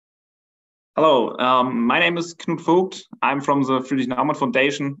Hello, my name is Knut Vogt. I'm from the Friedrich-Naumann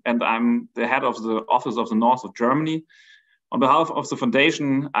Foundation, and I'm the head of the Office of the North of Germany. On behalf of the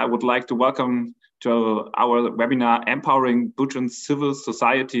foundation, I would like to welcome to our webinar, Empowering Bhutan's Civil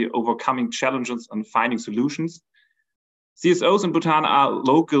Society, Overcoming Challenges and Finding Solutions. CSOs in Bhutan are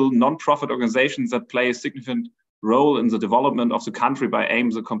local non-profit organizations that play a significant role in the development of the country by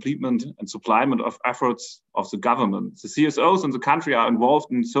aiming the complement and supplement of efforts of the government. The CSOs in the country are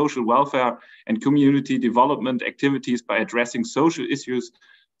involved in social welfare and community development activities by addressing social issues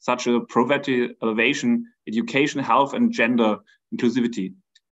such as poverty elevation, education, health, and gender inclusivity.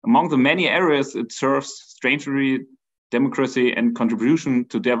 Among the many areas it serves, strategy, democracy, and contribution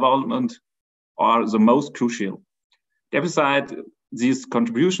to development are the most crucial. Beside these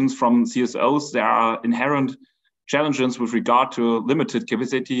contributions from CSOs, there are inherent challenges with regard to limited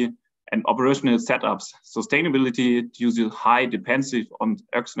capacity and operational setups, sustainability due to high dependency on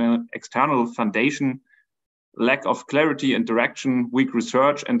external foundation, lack of clarity and direction, weak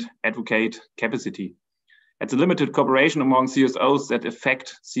research, and advocate capacity. And the limited cooperation among CSOs that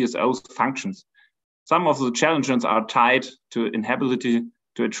affect CSOs' functions. Some of the challenges are tied to inability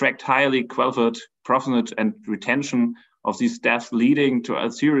to attract highly qualified personnel and retention of these staff, leading to a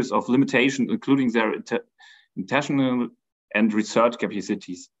series of limitations, including their international and research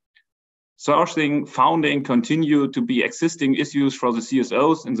capacities. Sourcing, founding continue to be existing issues for the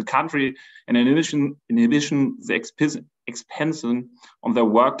CSOs in the country, and in addition the expansion on their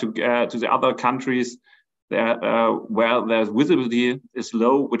work to the other countries where their visibility is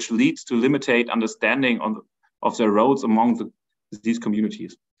low, which leads to limited understanding of their roles among these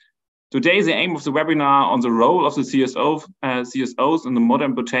communities. Today, the aim of the webinar on the role of the CSOs in the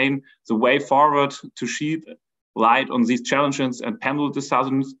modern Bhutan, the way forward to shed light on these challenges and panel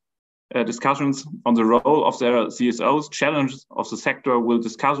discussions on the role of their CSOs, challenges of the sector will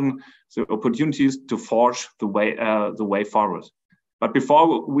discuss the opportunities to forge the way forward. But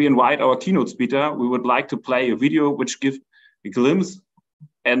before we invite our keynote speaker, we would like to play a video which gives a glimpse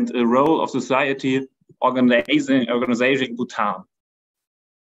and a role of society organizing Bhutan.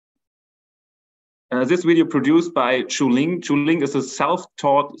 This video produced by Chu Ling. Chu Ling is a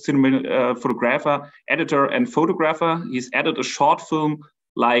self-taught cinematographer, editor, and photographer. He's edited a short film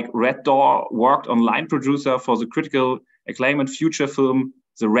like Red Door, worked on line producer for the critical acclaimed future film,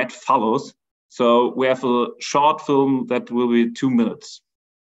 The Red Follows. So we have a short film that will be 2 minutes.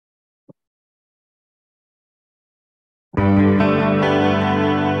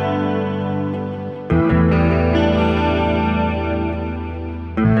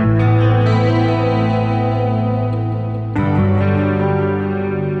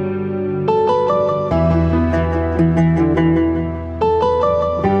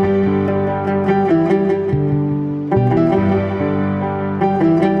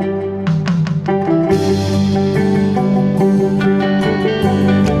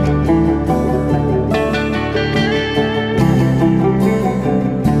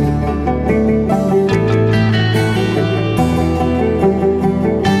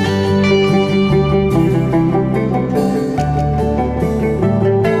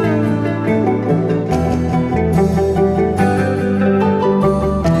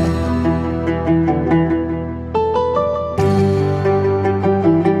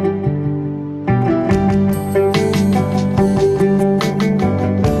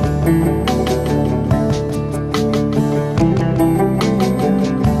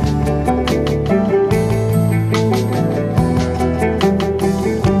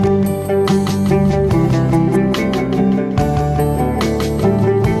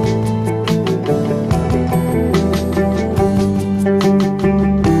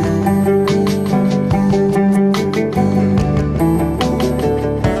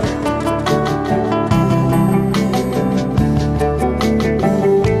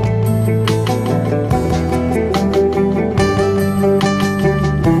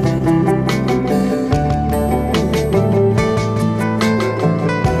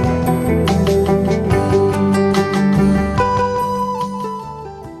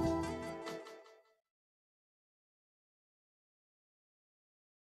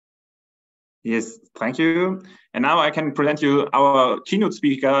 Yes, thank you. And now I can present you our keynote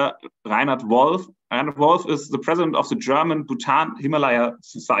speaker, Reinhard Wolf. Reinhard Wolf is the president of the German Bhutan Himalaya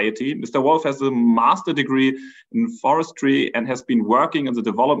Society. Mr. Wolf has a master's degree in forestry and has been working in the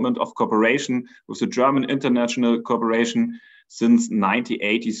development of cooperation with the German International Cooperation since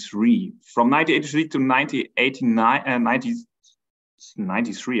 1983. From 1983 to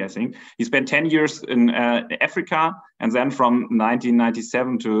 1993, I think. He spent 10 years in Africa, and then from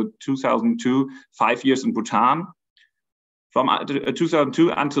 1997 to 2002, 5 years in Bhutan. From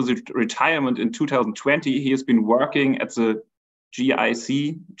 2002 until the retirement in 2020, he has been working at the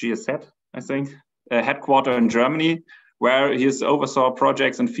GIZ, I think, headquarters in Germany, where he has oversaw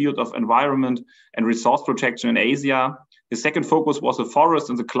projects in field of environment and resource protection in Asia. His second focus was the forest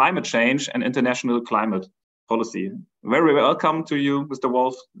and the climate change and international climate policy. Very welcome to you, Mr.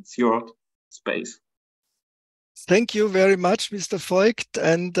 Wolf. It's your space. Thank you very much, Mr. Voigt,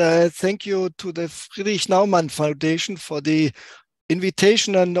 and thank you to the Friedrich-Naumann Foundation for the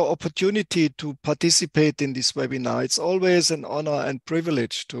invitation and the opportunity to participate in this webinar. It's always an honor and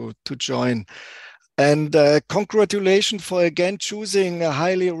privilege to join. And congratulations for again choosing a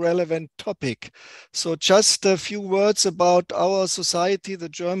highly relevant topic. So just a few words about our society, the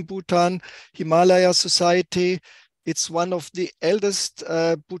German Bhutan Himalaya Society. It's one of the eldest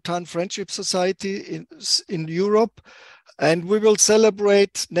Bhutan Friendship Society in Europe. And we will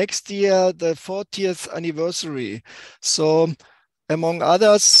celebrate next year the 40th anniversary. So among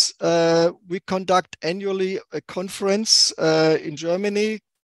others, we conduct annually a conference in Germany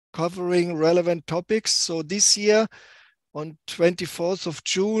covering relevant topics. So this year, on 24th of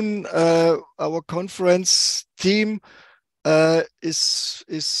June, our conference theme is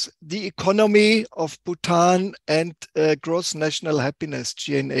the economy of Bhutan and gross national happiness,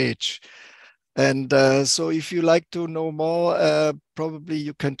 GNH. And so if you like to know more, probably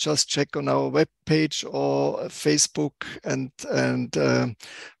you can just check on our webpage or Facebook, and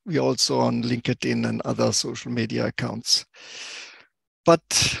we also on LinkedIn and other social media accounts.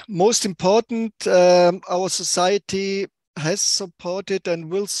 But most important, our society has supported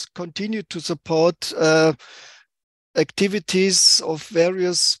and will continue to support activities of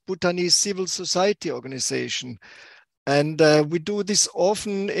various Bhutanese civil society organizations. And we do this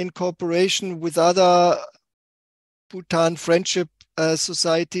often in cooperation with other Bhutan friendship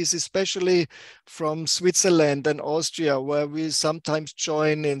societies, especially from Switzerland and Austria, where we sometimes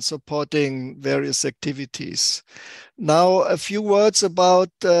join in supporting various activities. Now, a few words about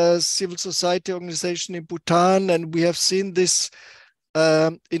civil society organization in Bhutan, and we have seen this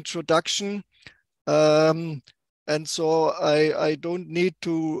introduction. And so I don't need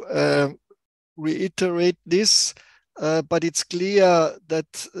to reiterate this, but it's clear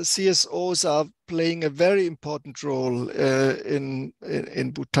that CSOs are playing a very important role in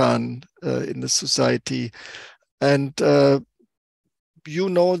Bhutan, in the society. And you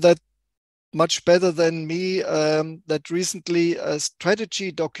know that much better than me, that recently a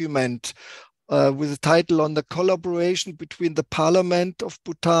strategy document with the title on the collaboration between the Parliament of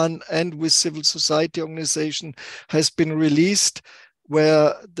Bhutan and with civil society organization has been released,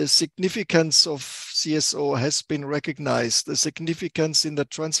 where the significance of CSO has been recognized, the significance in the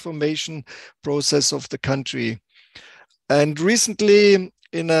transformation process of the country. And recently,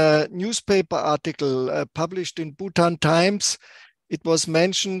 in a newspaper article published in Bhutan Times, it was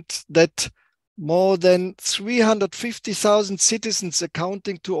mentioned that more than 350,000 citizens,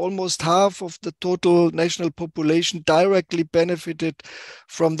 accounting to almost half of the total national population, directly benefited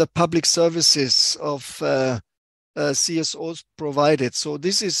from the public services of CSOs provided. So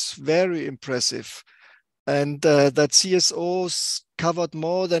this is very impressive. And that CSOs covered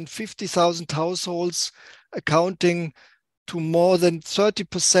more than 50,000 households, accounting to more than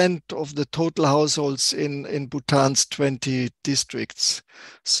 30% of the total households in Bhutan's 20 districts.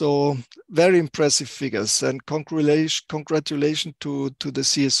 So very impressive figures, and congratulations to the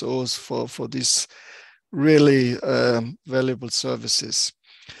CSOs for these really valuable services.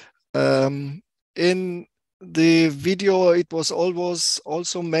 In the video, it was always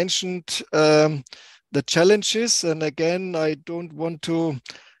also mentioned the challenges, and again, I don't want to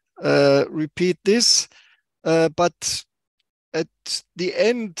repeat this, but at the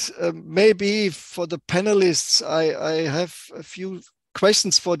end, maybe for the panelists, I have a few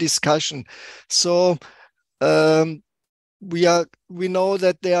questions for discussion. So we know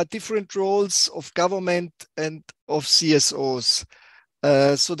that there are different roles of government and of CSOs.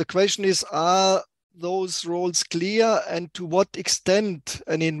 So the question is, are those roles clear, and to what extent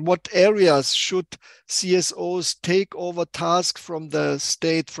and in what areas should CSOs take over tasks from the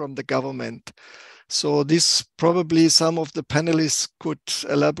state, from the government? So this probably some of the panelists could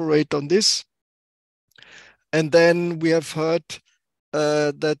elaborate on this. And then we have heard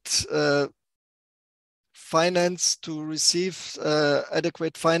that finance, to receive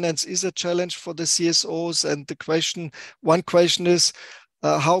adequate finance, is a challenge for the CSOs. And one question is,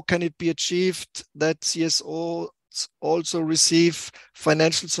 how can it be achieved that CSOs also receive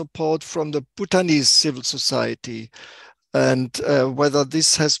financial support from the Bhutanese civil society? and whether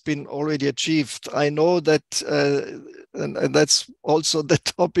this has been already achieved. I know that, and that's also the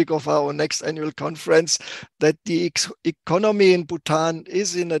topic of our next annual conference, that the economy in Bhutan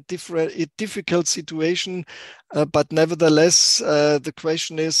is in a difficult situation, but nevertheless, the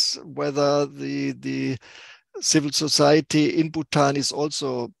question is whether the civil society in Bhutan is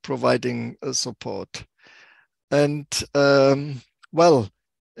also providing support. And well,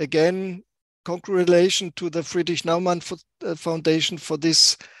 again, congratulations to the Friedrich-Naumann Foundation for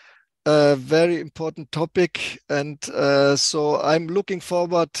this very important topic. And so I'm looking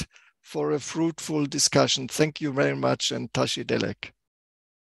forward for a fruitful discussion. Thank you very much, and Tashi Delek.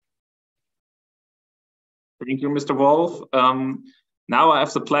 Thank you, Mr. Wolf. Now I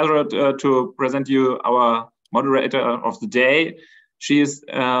have the pleasure to present you our moderator of the day. She is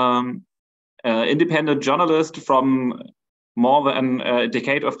an independent journalist from more than a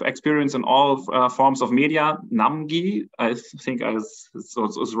decade of experience in all forms of media. Namgay, I think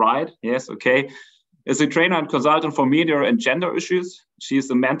it's right. Yes, okay. Is a trainer and consultant for media and gender issues. She is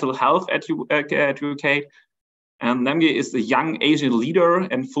a mental health advocate. And Namgay is the young Asian leader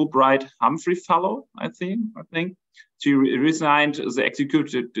and Fulbright Humphrey Fellow, I think. She resigned as the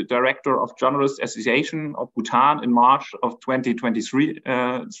executive director of Journalists Association of Bhutan in March of 2023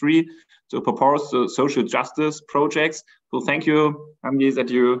 to propose the social justice projects. So thank you, Namgay, that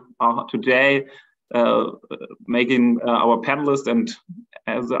you are today making our panelist and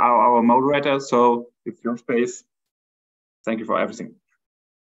as our moderator. So it's your space. Thank you for everything.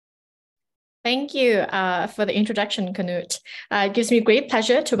 Thank you for the introduction, Knut. It gives me great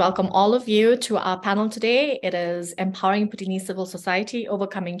pleasure to welcome all of you to our panel today. It is Empowering Bhutanese Civil Society,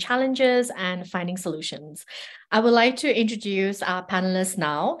 Overcoming Challenges and Finding Solutions. I would like to introduce our panelists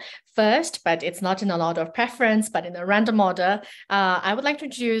now. First, but it's not in a lot of preference, but in a random order, I would like to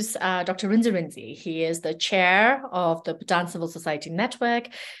introduce Dr. Rinzi. He is the chair of the Bhutan Civil Society Network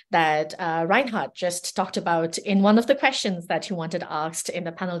that Reinhard just talked about in one of the questions that he wanted asked in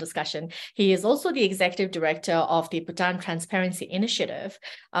the panel discussion. He is also the executive director of the Bhutan Transparency Initiative.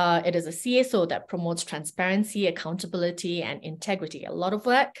 It is a CSO that promotes transparency, accountability, and integrity. A lot of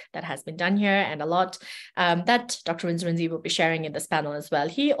work that has been done here, and a lot that Dr. Rinzi will be sharing in this panel as well.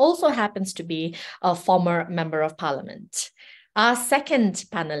 He also happens to be a former member of parliament. Our second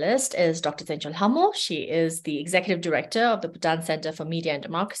panelist is Dr. Zengchul Hamo. She is the executive director of the Bhutan Center for Media and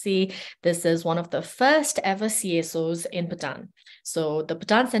Democracy. This is one of the first ever CSOs in Bhutan. So the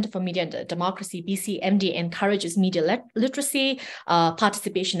Bhutan Center for Media and Democracy, BCMD, encourages media literacy,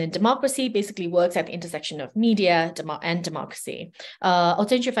 participation in democracy, basically works at the intersection of media and democracy.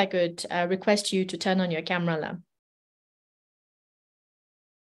 Zengchul, if I could request you to turn on your camera.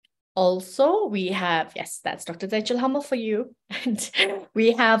 Also, we have, yes, that's Dr. Zengchul Hamo for you. And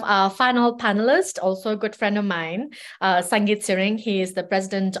we have our final panelist, also a good friend of mine, Sangit Siring. He is the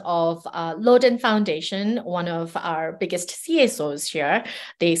president of Loden Foundation, one of our biggest CSOs here.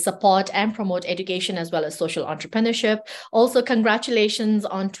 They support and promote education as well as social entrepreneurship. Also, congratulations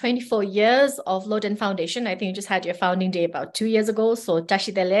on 24 years of Loden Foundation. I think you just had your founding day about 2 years ago. So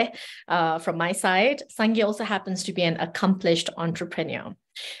tashi dele from my side. Sangit also happens to be an accomplished entrepreneur.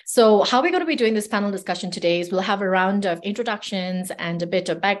 So how we're going to be doing this panel discussion today is we'll have a round of introductions and a bit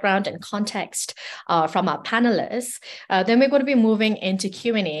of background and context from our panelists. Then we're going to be moving into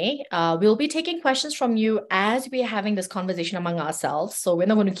Q&A. We'll be taking questions from you as we're having this conversation among ourselves. So we're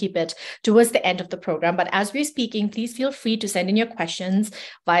not going to keep it towards the end of the program. But as we're speaking, please feel free to send in your questions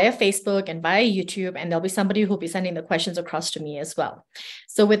via Facebook and via YouTube. And there'll be somebody who'll be sending the questions across to me as well.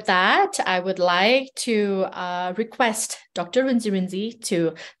 So with that, I would like to request Dr. Rinzi to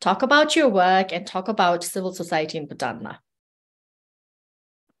talk about your work and talk about civil society in Bhutan.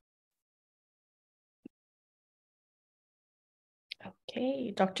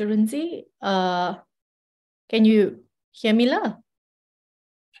 Okay, Dr. Rinzi, can you hear me?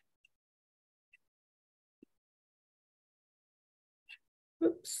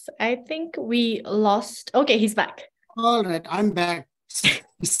 Oops, I think we lost. Okay, he's back. All right, I'm back.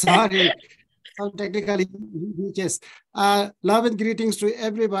 Sorry. Some technical glitches. Love and greetings to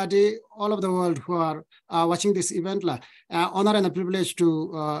everybody all over the world who are watching this event. Honor and a privilege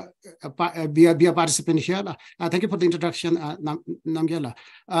to be a participant here. Thank you for the introduction, Namgay.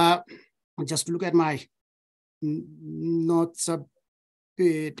 Just look at my notes a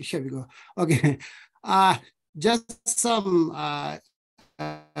bit. Here we go. Okay. Just some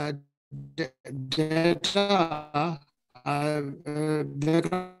data.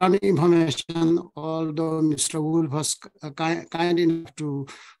 Background information, although Mr. Wolf was kind enough to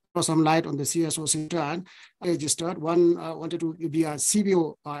some light on the CSOs in Bhutan. Registered. One wanted to be a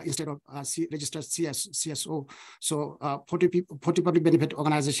CBO instead of registered CSO. So 40 public benefit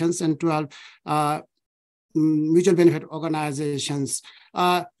organizations and 12 mutual benefit organizations.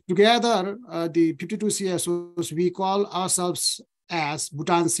 Together, the 52 CSOs, we call ourselves as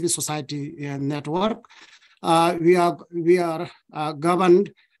Bhutan Civil Society Network. We are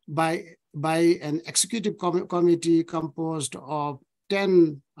governed by an executive committee composed of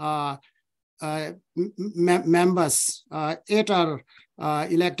 10 members. 8 are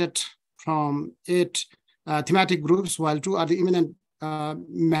elected from 8 thematic groups, while 2 are the eminent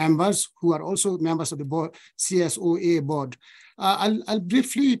members who are also members of the board, CSOA board. I'll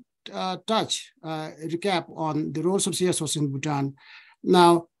briefly recap on the roles of CSOs in Bhutan.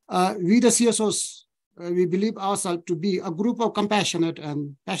 Now, we the CSOs, we believe ourselves to be a group of compassionate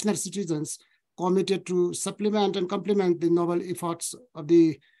and passionate citizens committed to supplement and complement the noble efforts of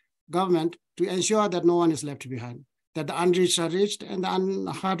the government to ensure that no one is left behind, that the unreached are reached and the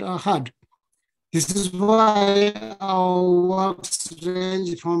unheard are heard. This is why our works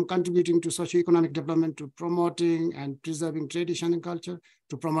range from contributing to socioeconomic development, to promoting and preserving tradition and culture,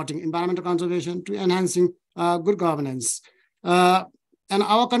 to promoting environmental conservation, to enhancing good governance. And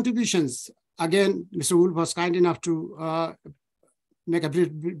our contributions, again, Mr. Wolf was kind enough to make a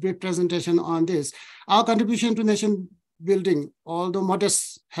brief presentation on this. Our contribution to nation building, although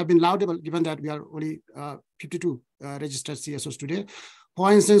modest, have been laudable, given that we are only 52 registered CSOs today.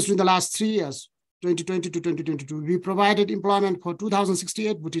 For instance, in the last 3 years, 2020 to 2022, we provided employment for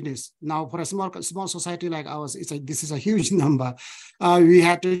 2,068 Bhutanese. Now, for a small society like ours, this is a huge number. We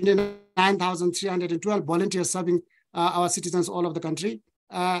had 29,312 volunteers serving our citizens all over the country.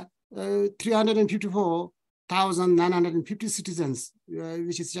 354,950 citizens,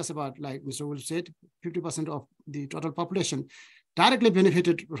 which is just about, like Mr. Wolf said, 50% of the total population, directly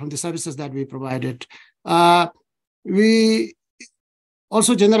benefited from the services that we provided. We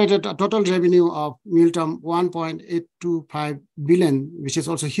also generated a total revenue of meal term 1.825 billion, which is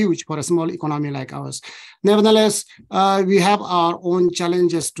also huge for a small economy like ours. Nevertheless, we have our own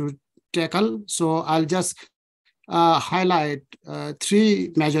challenges to tackle. So I'll just highlight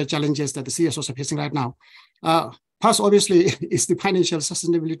 3 major challenges that the CSOs are facing right now. First, obviously, is the financial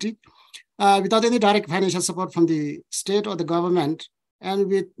sustainability. Without any direct financial support from the state or the government, and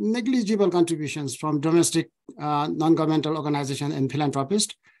with negligible contributions from domestic non-governmental organizations and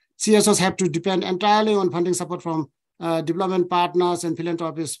philanthropists, CSOs have to depend entirely on funding support from development partners and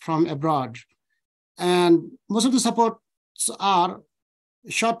philanthropists from abroad. And most of the supports are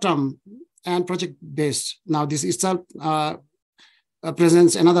short-term and project-based. Now, this itself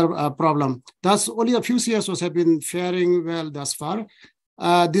presents another problem. Thus, only a few CSOs have been faring well thus far.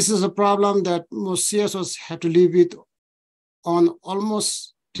 This is a problem that most CSOs have to live with on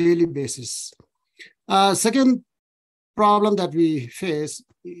almost daily basis. Second problem that we face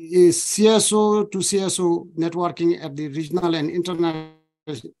is CSO to CSO networking at the regional and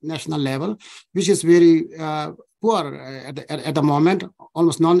international level, which is very poor at the moment,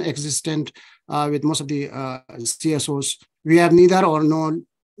 almost non-existent with most of the CSOs. We have neither or no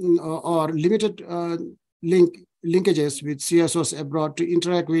or limited linkages with CSOs abroad to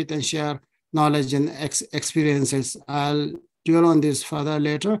interact with and share knowledge and experiences. I'll dwell on this further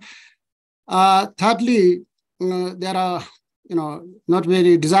later. Thirdly, there are not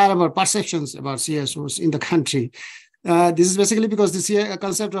very desirable perceptions about CSOs in the country. This is basically because the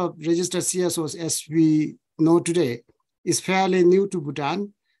concept of registered CSOs as we know today is fairly new to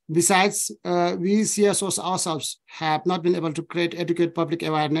Bhutan. Besides, we CSOs ourselves have not been able to create adequate public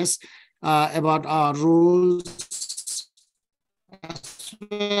awareness about our roles, as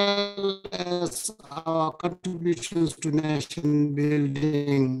well as our contributions to nation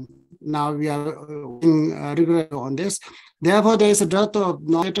building. Now we are working rigorously on this. Therefore, there is a dearth of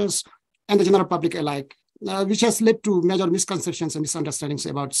moderators and the general public alike, which has led to major misconceptions and misunderstandings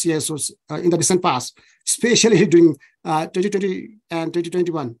about CSOs in the recent past, especially during 2020 and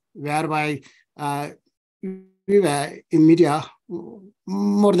 2021, whereby we were in media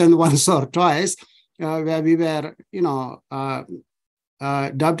more than once or twice, where we were,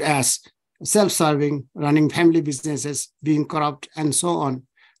 dubbed as self-serving, running family businesses, being corrupt, and so on.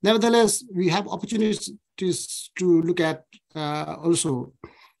 Nevertheless, we have opportunities to look at also.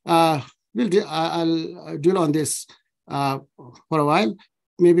 I'll dwell on this for a while,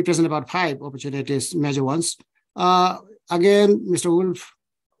 maybe present about 5 opportunities, major ones. Again, Mr. Wolf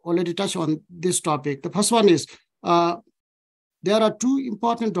already touched on this topic. The first one is there are 2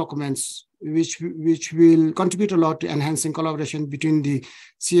 important documents which will contribute a lot to enhancing collaboration between the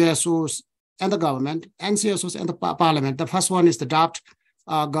CSOs and the government, and CSOs and the parliament. The first one is the draft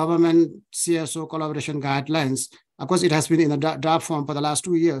government CSO collaboration guidelines. Of course, it has been in a draft form for the last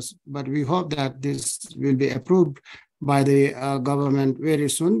 2 years, but we hope that this will be approved by the government very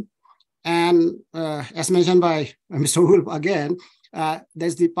soon. And as mentioned by Mr. Wolf again,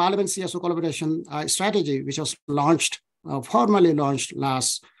 there's the Parliament CSO collaboration strategy, which was launched, formally launched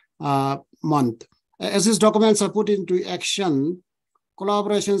last month. As these documents are put into action,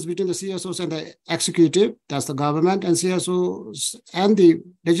 collaborations between the CSOs and the executive, that's the government, and CSOs and the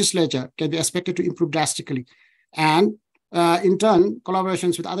legislature can be expected to improve drastically. And in turn,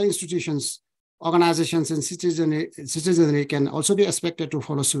 collaborations with other institutions, organizations, and citizenry can also be expected to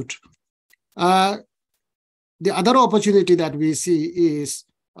follow suit. The other opportunity that we see is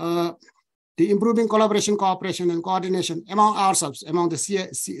the improving collaboration, cooperation, and coordination among ourselves, among the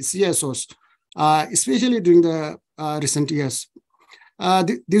CSOs, especially during the recent years.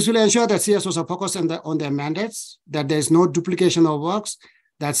 This will ensure that CSOs are focused on their mandates, that there is no duplication of works,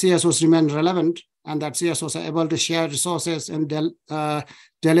 that CSOs remain relevant, and that CSOs are able to share resources and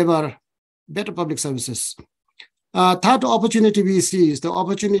deliver better public services. Third opportunity we see is the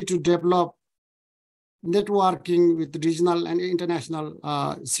opportunity to develop networking with regional and international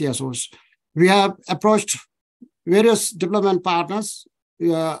CSOs. We have approached various development partners.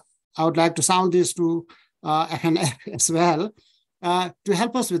 I would like to sound this to FNF as well to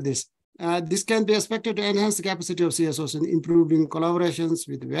help us with this. This can be expected to enhance the capacity of CSOs in improving collaborations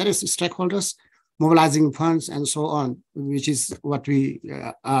with various stakeholders, mobilizing funds, and so on, which is what we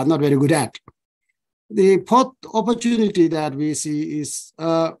are not very good at. The fourth opportunity that we see is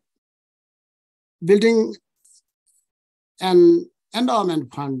building an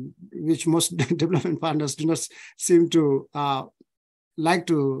endowment fund, which most development partners do not seem to like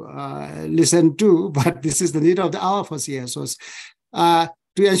to listen to, but this is the need of the hour for CSOs.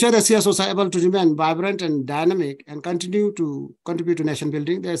 To ensure that CSOs are able to remain vibrant and dynamic and continue to contribute to nation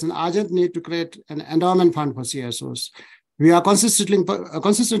building, there is an urgent need to create an endowment fund for CSOs. We are consistently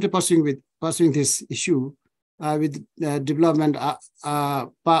pursuing this issue with development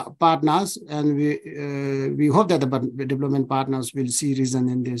partners, and we hope that the development partners will see reason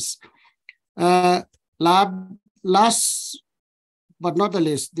in this. Last but not the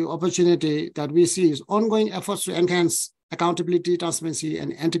least, the opportunity that we see is ongoing efforts to enhance accountability, transparency,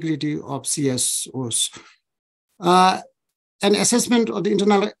 and integrity of CSOs. An assessment of the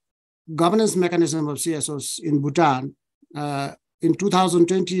internal governance mechanism of CSOs in Bhutan in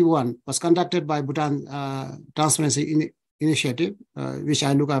 2021 was conducted by Bhutan Transparency Initiative, which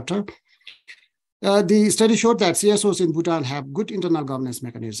I look after. The study showed that CSOs in Bhutan have good internal governance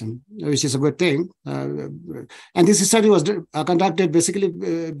mechanism, which is a good thing. And this study was conducted basically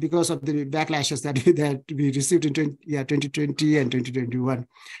because of the backlashes that we received in 2020 and 2021.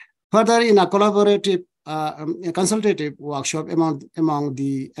 Further, in a collaborative, consultative workshop among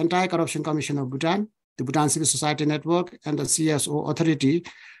the Anti-Corruption Commission of Bhutan, the Bhutan Civil Society Network, and the CSO Authority,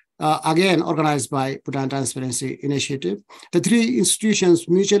 again organized by Bhutan Transparency Initiative, the three institutions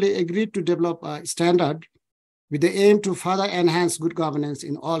mutually agreed to develop a standard with the aim to further enhance good governance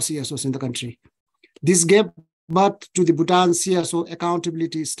in all CSOs in the country. This gave birth to the Bhutan CSO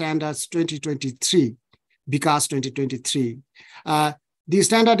Accountability Standards 2023, BICAS 2023. The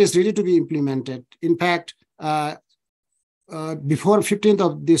standard is ready to be implemented. In fact, before 15th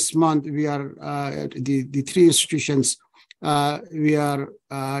of this month, we are, the three institutions, we are,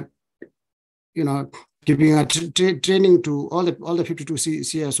 giving a training to all the 52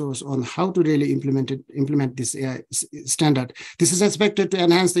 CSOs on how to really implement this standard. This is expected to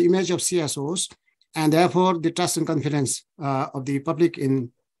enhance the image of CSOs and therefore the trust and confidence of the public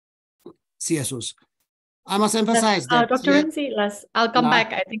in CSOs. I must emphasize that— Dr. Rinzi, I'll come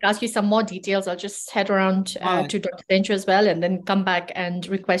back, I think, ask you some more details. I'll just head around to Dr. Zencho as well, and then come back and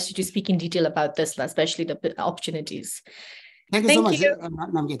request you to speak in detail about this, especially the opportunities. Thank you so much,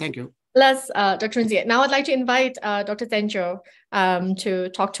 Namgay. Thank you. Dr. Rinzi. Now I'd like to invite Dr. Zencho to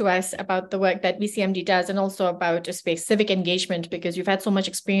talk to us about the work that BCMD does and also about civic engagement, because you've had so much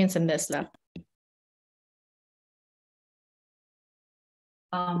experience in this.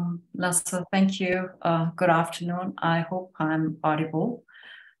 Lassa, thank you. Good afternoon. I hope I'm audible.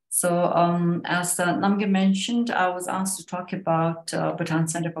 So as Namgay mentioned, I was asked to talk about Bhutan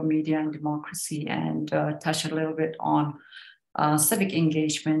Center for Media and Democracy and touch a little bit on civic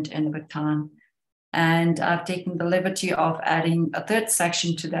engagement in Bhutan. And I've taken the liberty of adding a third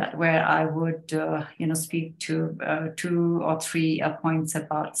section to that, where I would speak to 2 or 3 points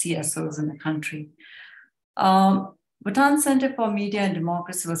about CSOs in the country. Bhutan Center for Media and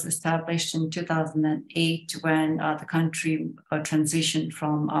Democracy was established in 2008 when the country transitioned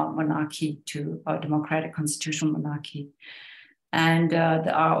from monarchy to a democratic constitutional monarchy. And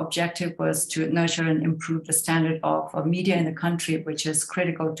our objective was to nurture and improve the standard of media in the country, which is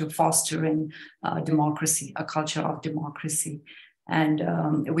critical to fostering democracy, a culture of democracy. And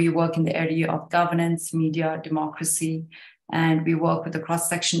we work in the area of governance, media, democracy, and we work with a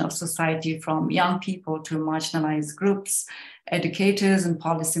cross-section of society from young people to marginalized groups, educators and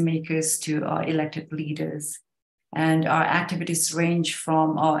policymakers to elected leaders. And our activities range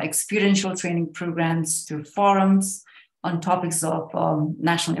from experiential training programs to forums on topics of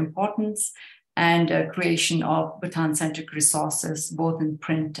national importance and creation of Bhutan-centric resources, both in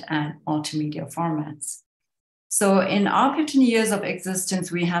print and multimedia formats. So in our 15 years of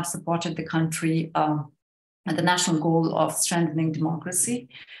existence, we have supported the country and the national goal of strengthening democracy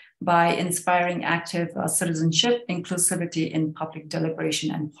by inspiring active citizenship, inclusivity in public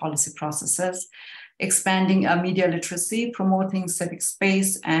deliberation and policy processes, expanding media literacy, promoting civic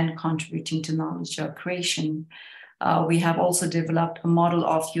space, and contributing to knowledge creation. We have also developed a model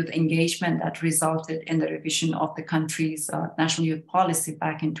of youth engagement that resulted in the revision of the country's national youth policy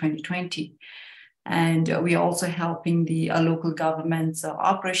back in 2020. And we are also helping the local governments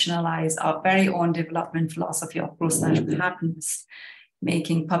operationalize our very own development philosophy of gross national happiness,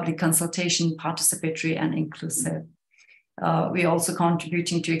 making public consultation participatory and inclusive. We are also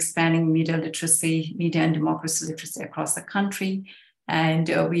contributing to expanding media literacy, media and democracy literacy across the country. And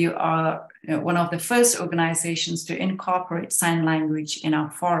we are one of the first organizations to incorporate sign language in our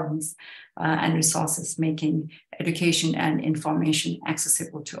forums and resources, making education and information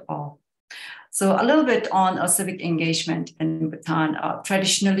accessible to all. So a little bit on civic engagement in Bhutan.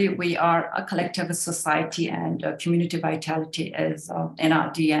 Traditionally, we are a collectivist society, and community vitality is in our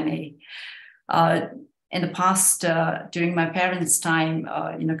DNA. In the past, during my parents' time,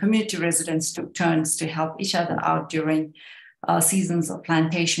 community residents took turns to help each other out during seasons of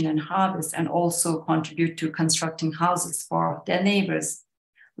plantation and harvest, and also contribute to constructing houses for their neighbors.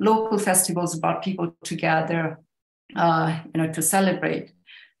 Local festivals brought people together, to celebrate.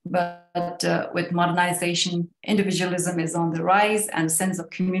 But with modernization, individualism is on the rise and sense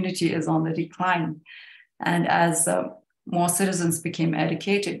of community is on the decline. And as more citizens became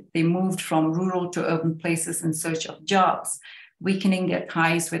educated, they moved from rural to urban places in search of jobs, weakening their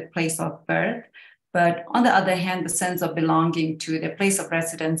ties with place of birth. But on the other hand, the sense of belonging to their place of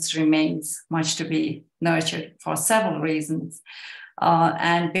residence remains much to be nurtured for several reasons.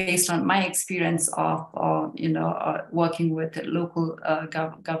 And based on my experience of, working with local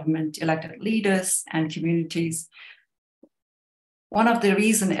government elected leaders and communities, one of the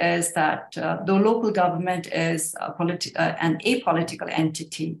reasons is that though local government is an apolitical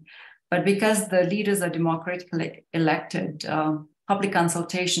entity, but because the leaders are democratically elected, public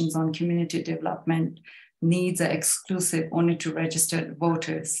consultations on community development needs are exclusive only to registered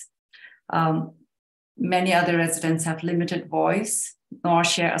voters. Many other residents have limited voice, nor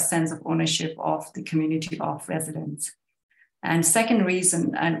share a sense of ownership of the community of residents. And second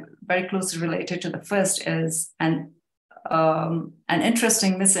reason, and very closely related to the first, is an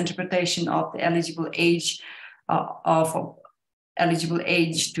interesting misinterpretation of the eligible age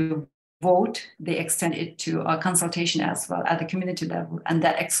to vote. They extend it to a consultation as well at the community level, and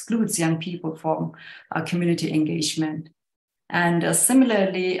that excludes young people from community engagement. And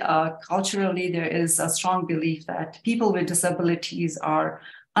similarly, culturally, there is a strong belief that people with disabilities are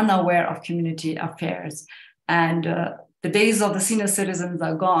unaware of community affairs. And the days of the senior citizens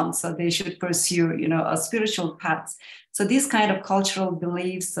are gone, so they should pursue, a spiritual path. So these kind of cultural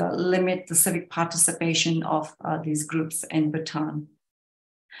beliefs limit the civic participation of these groups in Bhutan.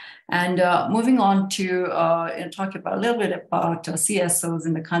 And moving on to talk about a little bit about CSOs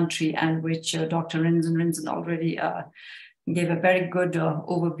in the country, and which Dr. Rinzin already gave a very good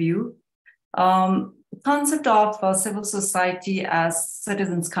overview. The concept of civil society as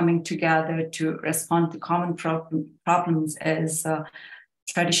citizens coming together to respond to common problems is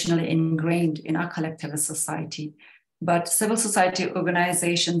traditionally ingrained in our collectivist society. But civil society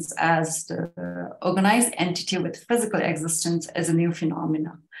organizations as the organized entity with physical existence is a new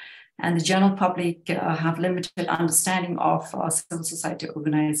phenomenon. And the general public have limited understanding of civil society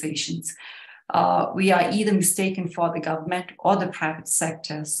organizations. We are either mistaken for the government or the private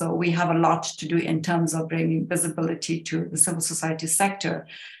sector. So we have a lot to do in terms of bringing visibility to the civil society sector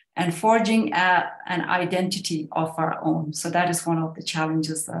and forging an identity of our own. So that is one of the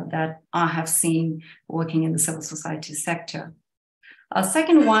challenges that I have seen working in the civil society sector.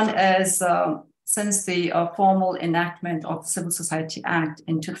 Second one is since the formal enactment of the Civil Society Act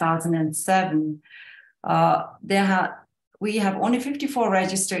in 2007, we have only 54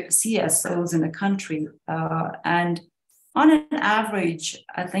 registered CSOs in the country. And on an average,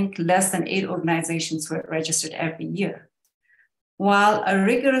 I think less than 8 organizations were registered every year. While a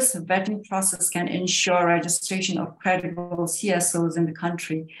rigorous vetting process can ensure registration of credible CSOs in the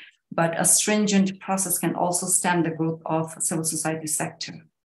country, but a stringent process can also stem the growth of civil society sector.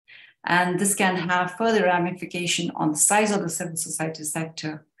 And this can have further ramification on the size of the civil society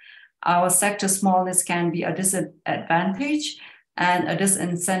sector. Our sector smallness can be a disadvantage and a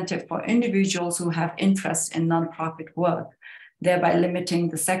disincentive for individuals who have interest in nonprofit work, thereby limiting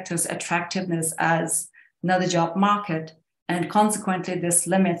the sector's attractiveness as another job market. And consequently, this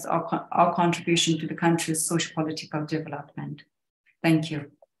limits our contribution to the country's socio-political development. Thank you.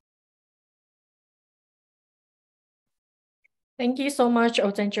 Thank you so much,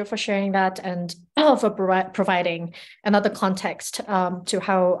 Otencho, for sharing that and for providing another context to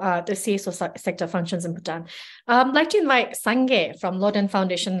how the CSO sector functions in Bhutan. I'd like to invite Sangay from Loden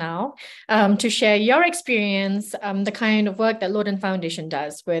Foundation now to share your experience, the kind of work that Loden Foundation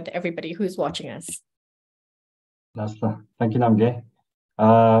does with everybody who's watching us. Thank you, Namgay.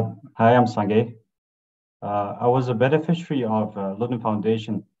 Hi, I'm Sangay. I was a beneficiary of Loden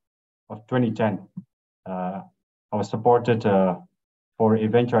Foundation of 2010. I was supported for a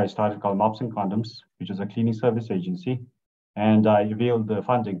venture I started called Mops and Condoms, which is a cleaning service agency, and I availed the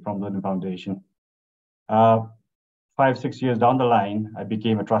funding from Loden Foundation. 5-6 years down the line, I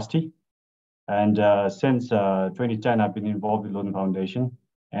became a trustee, and since 2010, I've been involved with Loden Foundation.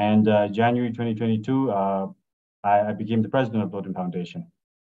 And January 2022, I became the president of Loden Foundation.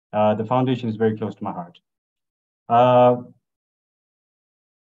 The foundation is very close to my heart.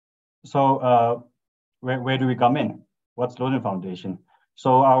 Where do we come in? What's Loden Foundation?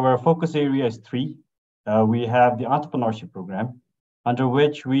 So our focus area is 3. We have the entrepreneurship program, under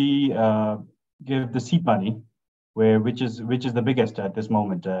which we give the seed money, which is the biggest at this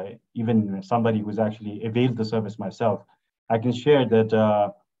moment. Even somebody who's actually availed the service myself, I can share that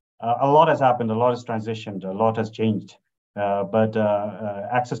a lot has happened, a lot has transitioned, a lot has changed, but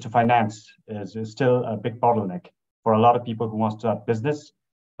access to finance is still a big bottleneck for a lot of people who want to start business,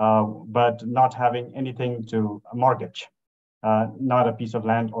 but not having anything to mortgage, not a piece of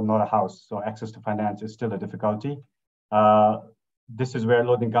land or not a house. So access to finance is still a difficulty. This is where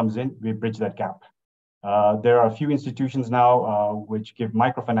Loden comes in. We bridge that gap. There are a few institutions now which give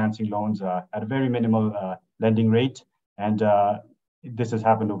microfinancing loans at a very minimal lending rate, and this has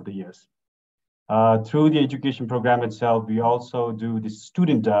happened over the years. Through the education program itself, we also do the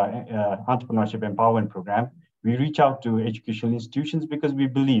student entrepreneurship empowerment program. We reach out to educational institutions because we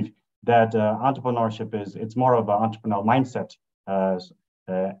believe that entrepreneurship it's more of an entrepreneurial mindset,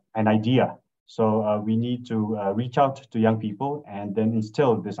 an idea. So we need to reach out to young people and then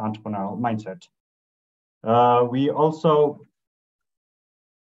instill this entrepreneurial mindset. We also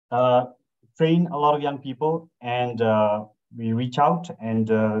train a lot of young people, and we reach out and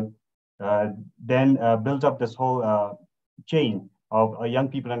then build up this whole chain of young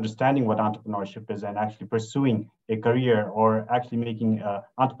people understanding what entrepreneurship is and actually pursuing a career or actually making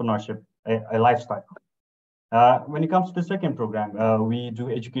entrepreneurship a lifestyle. When it comes to the second program, we do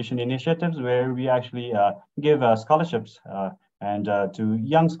education initiatives where we actually give scholarships and to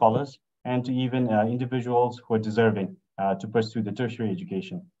young scholars and to even individuals who are deserving to pursue the tertiary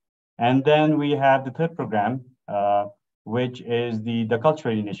education. And then we have the third program, which is the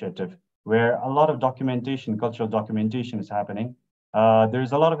cultural initiative, where a lot of documentation, cultural documentation is happening.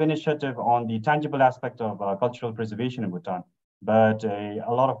 There's a lot of initiative on the tangible aspect of cultural preservation in Bhutan, but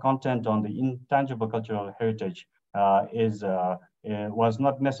a lot of content on the intangible cultural heritage was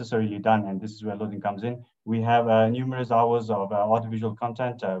not necessarily done, and this is where Loden comes in. We have numerous hours of audiovisual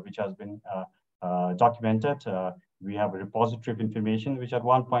content which has been documented. We have a repository of information, which at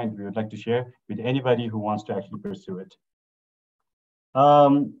one point we would like to share with anybody who wants to actually pursue it.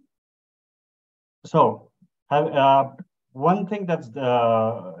 One thing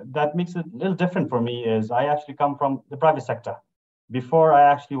that makes it a little different for me is I actually come from the private sector. Before I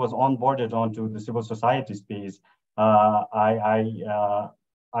actually was onboarded onto the civil society space, I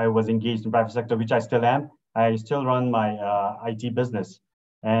was engaged in private sector, which I still am. I still run my IT business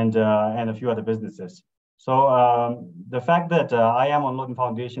and a few other businesses. So the fact that I am on Loden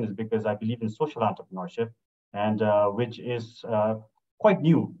Foundation is because I believe in social entrepreneurship, and which is quite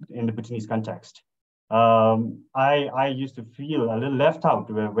new in the Bhutanese context. I used to feel a little left out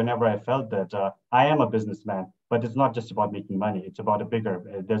whenever I felt that I am a businessman, but it's not just about making money. It's about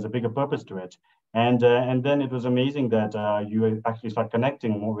there's a bigger purpose to it. And then it was amazing that you actually start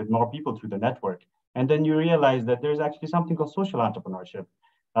connecting with more people through the network. And then you realize that there's actually something called social entrepreneurship.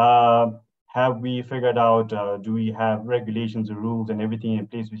 have we figured out, do we have regulations or rules and everything in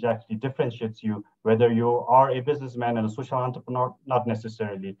place which actually differentiates you, whether you are a businessman and a social entrepreneur? Not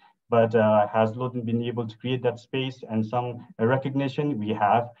necessarily, but has Loden been able to create that space and some recognition? We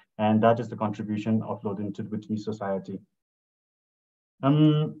have, and that is the contribution of Loden to the Bhutanese society.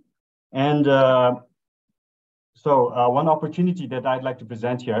 So one opportunity that I'd like to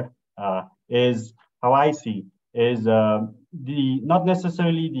present here is how I see is not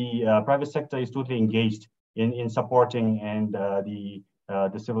necessarily the private sector is totally engaged in supporting and the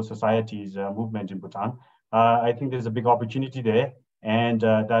civil society's movement in Bhutan. I think there's a big opportunity there, and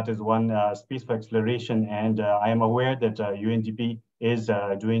that is one space for exploration. And I am aware that UNDP is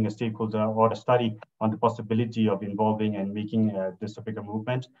doing a stakeholder or a study on the possibility of involving and making this a bigger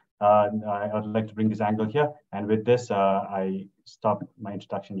movement. I'd like to bring this angle here. And with this, I stop my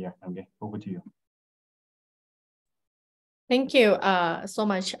introduction here. Okay, over to you. Thank you so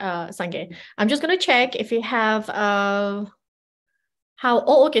much, Sanjay. I'm just going to check if you have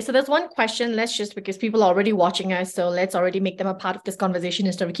okay, so there's one question. Let's just, because people are already watching us, so let's already make them a part of this conversation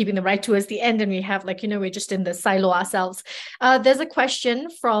instead of keeping them right towards the end. And we have we're just in the silo ourselves. There's a question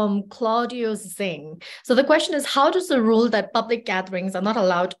from Claudio Zing. So the question is, how does the rule that public gatherings are not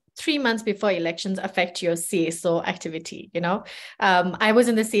allowed 3 months before elections affect your CSO activity? I was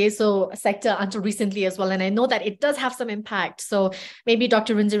in the CSO sector until recently as well, and I know that it does have some impact. So maybe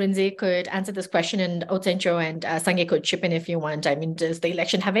Dr. Rinze could answer this question, and Otsencho and Sanjay could chip in if you want. I mean, does the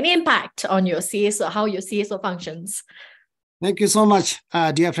election have any impact on your CSO, how your CSO functions? Thank you so much,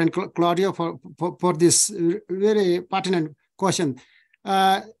 dear friend Claudio, for this very pertinent question.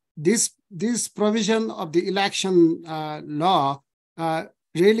 This provision of the election law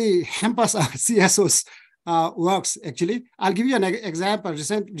really hampers our CSOs works, actually. I'll give you an example.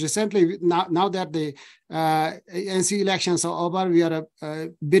 Recently, now that the NC elections are over, we are a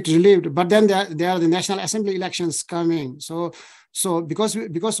bit relieved. But then there are the National Assembly elections coming. So because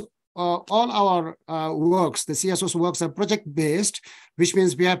all our works, the CSOs works are project-based, which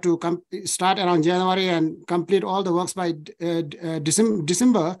means we have to start around January and complete all the works by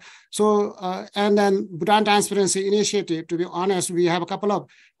December. So, and then Bhutan Transparency Initiative, to be honest, we have a couple of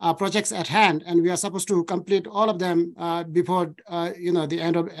projects at hand, and we are supposed to complete all of them before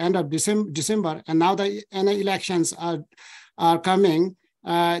the end of December. And now the NA elections are coming.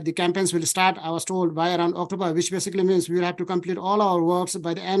 The campaigns will start, I was told, by around October, which basically means we will have to complete all our works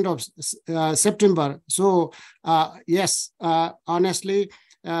by the end of September. So yes, honestly,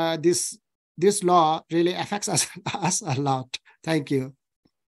 this law really affects us a lot. Thank you.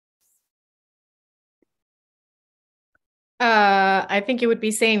 I think it would be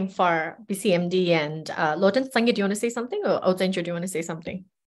same for BCMD and Loden. Sanjay, do you want to say something, or Otsencho, do you want to say something?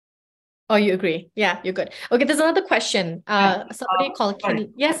 Oh, you agree? Yeah, you're good. Okay, there's another question. Somebody called Kenny.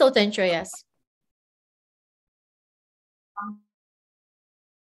 Yes, Otsencho, yes.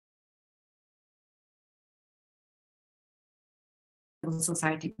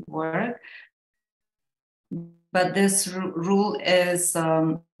 Society work, but this rule is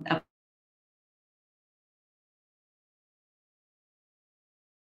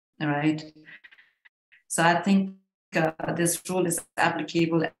right. So I think this rule is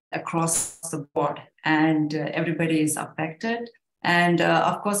applicable across the board, and everybody is affected. And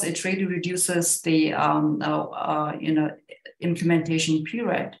of course, it really reduces the implementation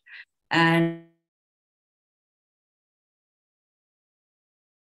period. And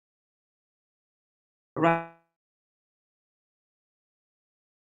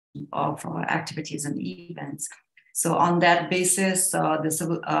of activities and events. So on that basis,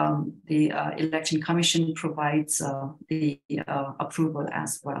 the Election Commission provides the approval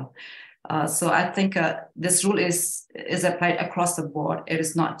as well. So I think this rule is applied across the board. It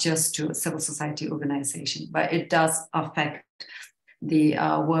is not just to civil society organization, but it does affect the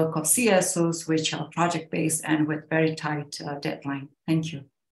work of CSOs, which are project-based and with very tight deadline. Thank you.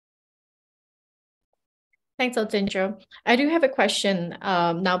 Thanks, Otsencho. I do have a question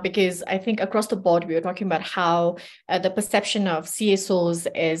now, because I think across the board, we were talking about how the perception of CSOs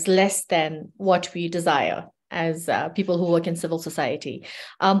is less than what we desire as people who work in civil society.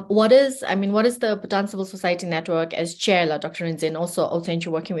 What is the Bhutan Civil Society Network as chair, Dr. Rinze, and also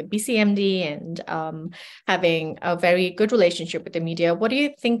Otsencho working with BCMD and having a very good relationship with the media? What do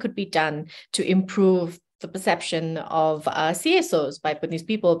you think could be done to improve the perception of CSOs by Bhutanese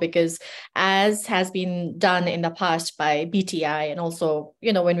people? Because as has been done in the past by BTI, and also,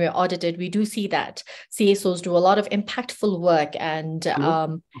 when we're audited, we do see that CSOs do a lot of impactful work, and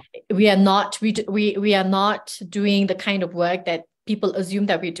we are not doing the kind of work that people assume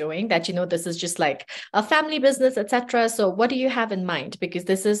that we're doing, that, this is just like a family business, etc. So what do you have in mind? Because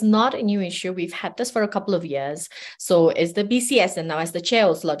this is not a new issue. We've had this for a couple of years. So is the BCS, and now as the chair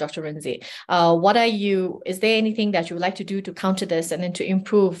also, Dr. Rinzi, is there anything that you would like to do to counter this and then to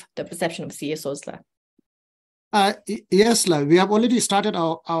improve the perception of CSOs? Yes, we have already started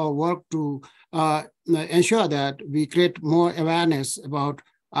our work to ensure that we create more awareness about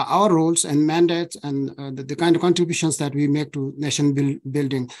our roles and mandates and the kind of contributions that we make to nation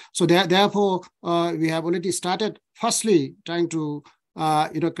building. So therefore, we have already started, firstly, trying to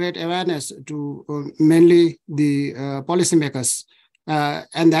create awareness to mainly the policymakers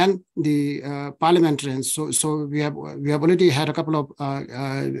and then the parliamentarians. So we have already had a couple of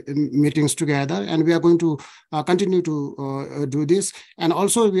meetings together, and we are going to continue to do this. And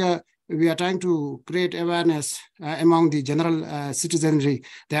also we are trying to create awareness among the general citizenry.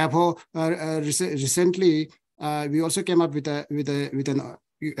 Therefore, recently we also came up with a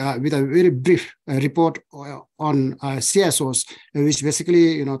very brief report on CSOs, which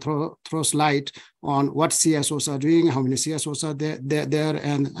basically throws light on what CSOs are doing, how many CSOs are there,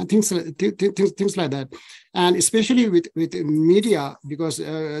 and things like that. And especially with media, because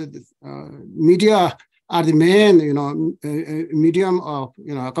media are the main, medium of,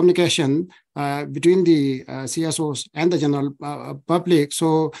 communication between the CSOs and the general public.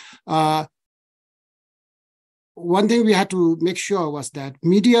 So one thing we had to make sure was that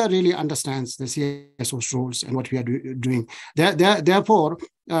media really understands the CSOs roles and what we are doing. Therefore,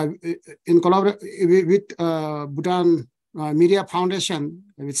 in collaboration with Bhutan Media Foundation,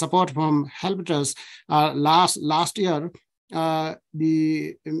 with support from Helpers, last year,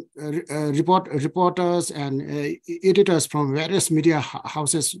 the reporters and editors from various media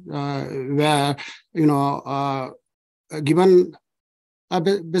houses were, given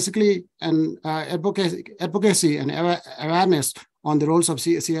basically an advocacy and awareness on the roles of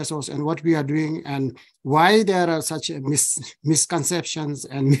CSOs and what we are doing and why there are such misconceptions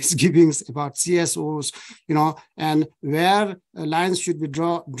and misgivings about CSOs, and where lines should be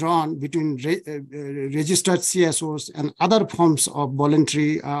drawn between registered CSOs and other forms of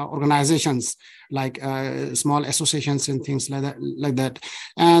voluntary organizations like small associations and things like that.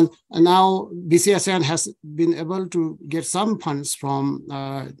 And now BCSN has been able to get some funds from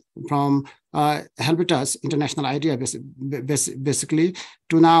Helvetas International Idea, basically,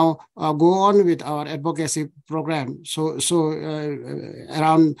 to now go on with our advocacy program. So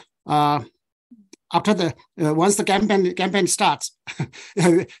around after once the campaign starts,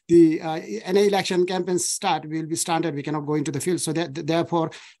 any election campaigns start, will be standard. We cannot go into the field. So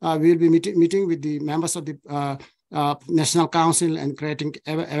therefore, we'll be meeting with the members of the National Council and creating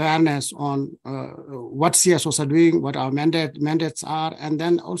awareness on what CSOs are doing, what our mandates are, and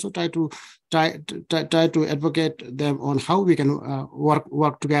then also try to advocate them on how we can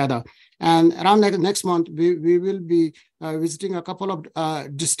work together. And around next month, we will be visiting a couple of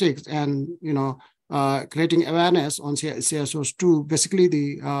districts and creating awareness on CSOs to basically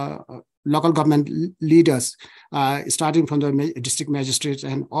the local government leaders, starting from the district magistrates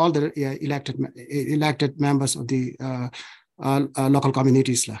and all the elected members of the local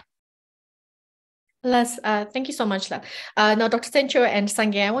communities. Les, thank you so much. Now, Dr. Sencho and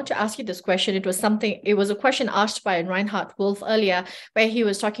Sanjay, I want to ask you this question. It was a question asked by Reinhard Wolf earlier, where he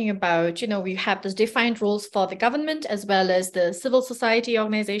was talking about, we have these defined rules for the government as well as the civil society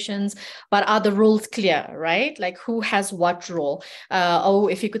organizations, but are the rules clear, right? Like who has what role?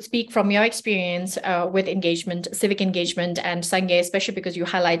 If you could speak from your experience with civic engagement, and Sanjay, especially because you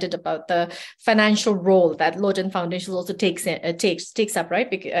highlighted about the financial role that Loden Foundation also takes up,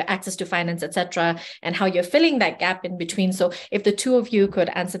 right? Access to finance, etc., and how you're filling that gap in between. So if the two of you could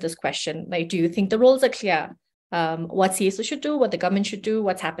answer this question, like, do you think the roles are clear? What CSO should do, what the government should do,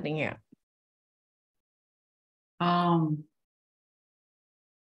 what's happening here? How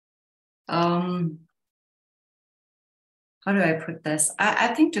do I put this?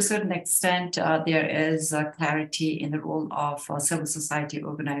 I think to a certain extent, there is clarity in the role of civil society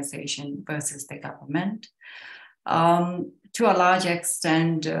organization versus the government. To a large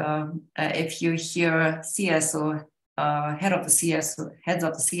extent, if you hear CSO, heads of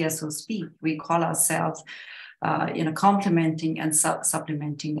the CSO speak, we call ourselves, complementing and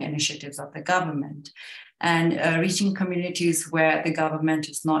supplementing the initiatives of the government and reaching communities where the government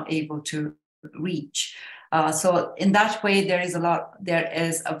is not able to reach. So in that way, there is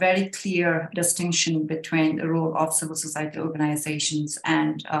a very clear distinction between the role of civil society organizations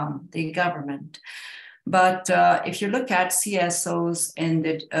and the government. But if you look at CSOs in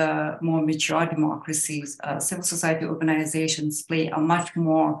the more mature democracies, civil society organizations play a much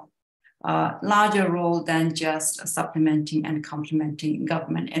more larger role than just supplementing and complementing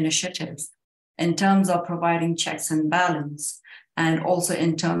government initiatives in terms of providing checks and balance, and also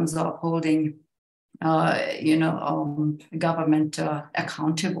in terms of holding government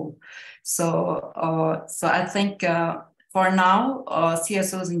accountable. So I think for now,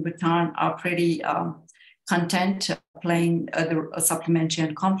 CSOs in Bhutan are pretty content playing a supplementary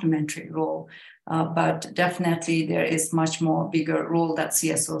and complementary role. But definitely there is much more bigger role that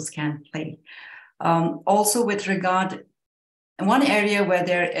CSOs can play. Also with regard, one area where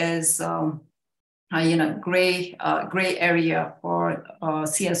there is gray area for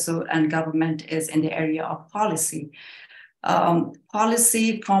CSO and government is in the area of policy.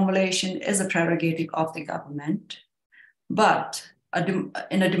 Policy formulation is a prerogative of the government, but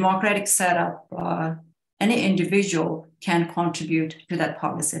in a democratic setup, any individual can contribute to that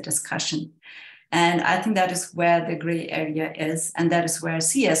policy discussion. And I think that is where the gray area is, and that is where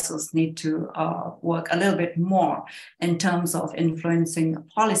CSOs need to work a little bit more in terms of influencing the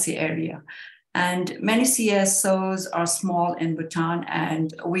policy area. And many CSOs are small in Bhutan,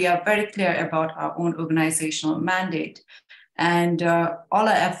 and we are very clear about our own organizational mandate. And all our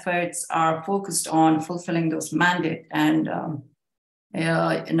efforts are focused on fulfilling those mandate and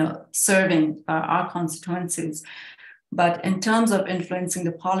serving our constituencies. But in terms of influencing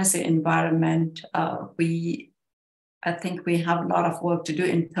the policy environment, I think we have a lot of work to do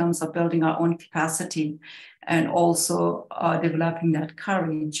in terms of building our own capacity and also developing that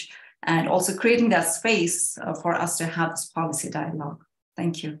courage and also creating that space for us to have this policy dialogue.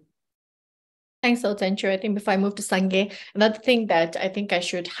 Thank you. Thanks, Autencio. I think before I move to Sange, another thing that I think I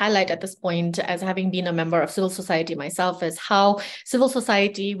should highlight at this point, as having been a member of civil society myself, is how civil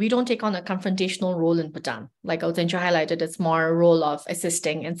society, we don't take on a confrontational role in Bhutan. Like Autencio highlighted, it's more a role of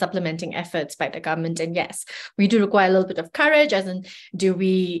assisting and supplementing efforts by the government. And yes, we do require a little bit of courage, as in, do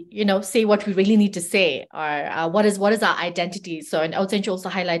we, say what we really need to say, or what is our identity? So, and Autencio also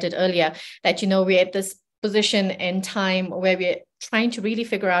highlighted earlier that, we're at this position in time where we're trying to really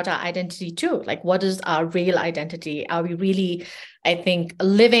figure out our identity too. Like, what is our real identity? Are we really, I think,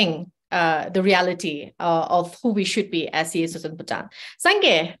 living the reality of who we should be as CSOs in Bhutan?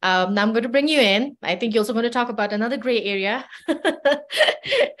 Sange, now I'm going to bring you in. I think you're also going to talk about another gray area.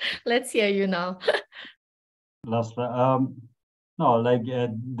 Let's hear you now. Lasla,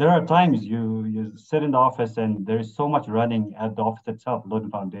 there are times you sit in the office and there's so much running at the office itself, Loden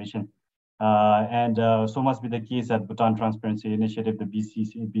Foundation. And so must be the case at Bhutan Transparency Initiative, the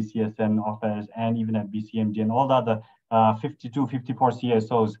BCSN office, and even at BCMD and all the other 52, 54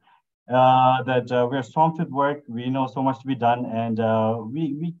 CSOs that we're swamped with work. We know so much to be done, and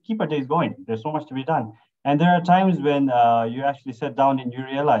we keep our days going. There's so much to be done. And there are times when you actually sit down and you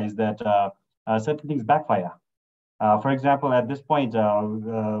realize that certain things backfire. For example, at this point,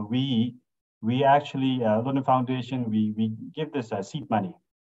 we actually, Loden Foundation, we give this seed money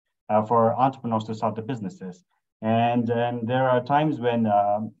for entrepreneurs to start the businesses. And then there are times when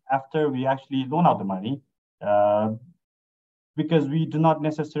after we actually loan out the money, because we do not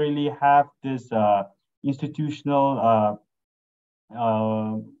necessarily have this institutional we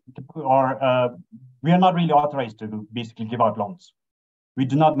are not really authorized to basically give out loans. We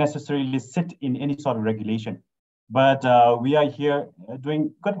do not necessarily sit in any sort of regulation, but we are here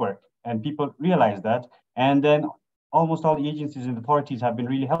doing good work, and people realize that. And then almost all the agencies and authorities have been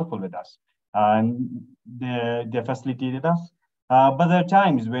really helpful with us, and they facilitated us. But there are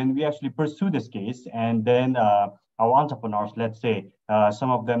times when we actually pursue this case, and then our entrepreneurs, let's say,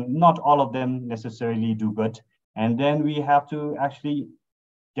 some of them, not all of them necessarily do good. And then we have to actually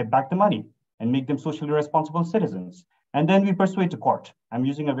get back the money and make them socially responsible citizens. And then we pursue it to court. I'm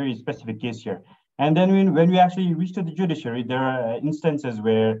using a very specific case here. And then when we actually reach to the judiciary, there are instances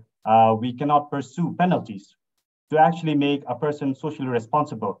where we cannot pursue penalties to actually make a person socially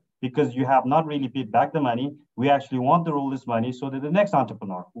responsible, because you have not really paid back the money. We actually want to roll this money so that the next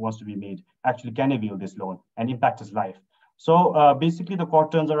entrepreneur who wants to be made actually can avail this loan and impact his life. So basically the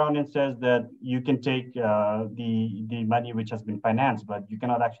court turns around and says that you can take the money which has been financed, but you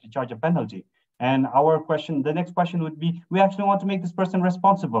cannot actually charge a penalty. And the next question would be, we actually want to make this person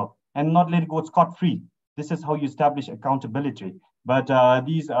responsible and not let it go scot-free. This is how you establish accountability. But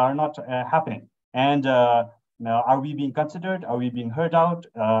these are not happening. And now, are we being considered? Are we being heard out?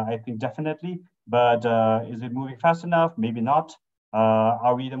 I think definitely. But is it moving fast enough? Maybe not.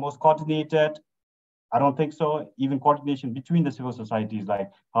 Are we the most coordinated? I don't think so. Even coordination between the civil societies, like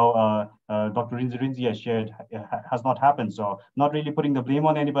how Dr. Rinzi has shared, has not happened. So not really putting the blame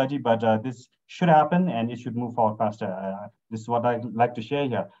on anybody, but this should happen and it should move forward faster. This is what I'd like to share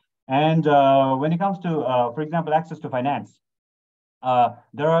here. And when it comes to, for example, access to finance,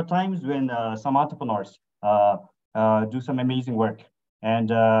 there are times when some entrepreneurs do some amazing work, and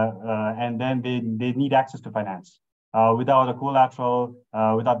then they need access to finance. Without a collateral,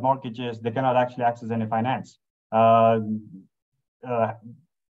 without mortgages, they cannot actually access any finance.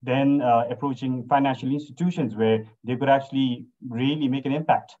 Then approaching financial institutions where they could actually really make an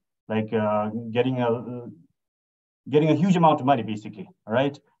impact, like getting a huge amount of money, basically, all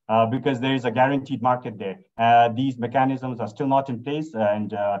right? Because there is a guaranteed market there. These mechanisms are still not in place,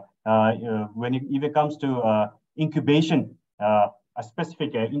 and when it even comes to incubation, a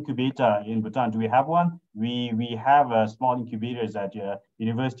specific incubator in Bhutan, do we have one? We have small incubators at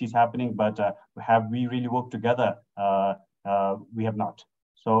universities happening, but have we really worked together? We have not.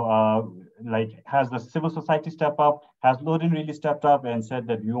 So like, has the civil society stepped up? Has Loden really stepped up and said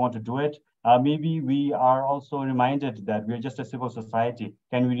that we want to do it? Maybe we are also reminded that we're just a civil society.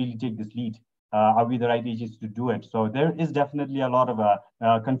 Can we really take this lead? Are we the right agents to do it? So there is definitely a lot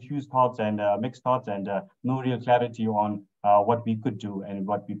of confused thoughts and mixed thoughts, and no real clarity on what we could do and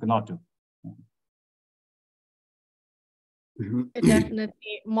what we could not do.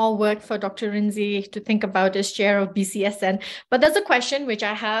 Definitely more work for Dr. Rinzi to think about as chair of BCSN. But there's a question which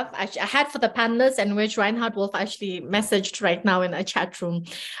I had for the panelists, and which Reinhard Wolf actually messaged right now in a chat room.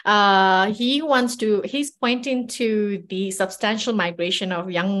 He's pointing to the substantial migration of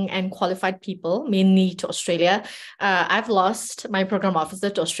young and qualified people, mainly to Australia. I've lost my program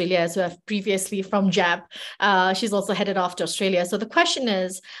officer to Australia as well, previously from JAB. She's also headed off to Australia. So the question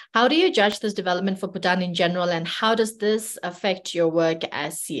is, how do you judge this development for Bhutan in general, and how does this affect your work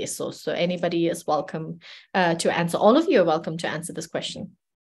as CSO? So anybody is welcome to answer. All of you are welcome to answer this question.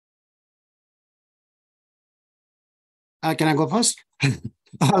 Can I go first?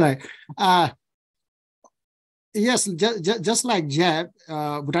 All right. Yes, just like JAB,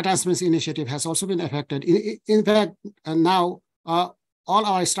 Bhutan Transparency Initiative has also been affected. In fact, now all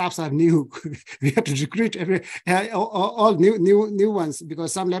our staffs are new. We have to recruit all new ones,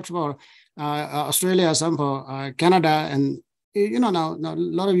 because some left for Australia, some for Canada, and now a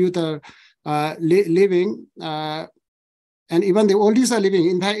lot of youth are leaving, and even the oldies are leaving.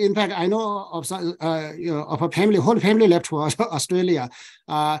 In fact, I know of some, of a family, whole family left for Australia,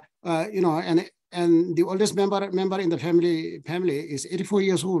 and the oldest member in the family is 84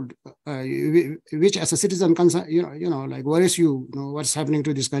 years old, which as a citizen concern, like, worries you, what's happening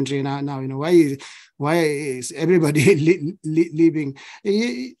to this country now, why is everybody leaving?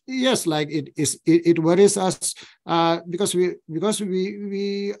 Yes, like it worries us, because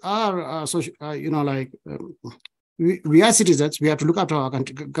we are we are citizens. We have to look after our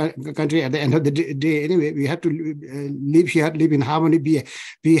country at the end of the day. Anyway, we have to live here, live in harmony,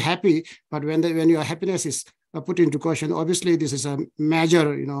 be happy. But when your happiness is put into question, obviously this is a major,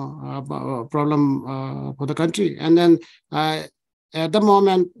 problem for the country. And then at the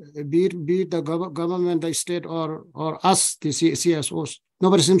moment, be it the government, the state, or us, the CSOs,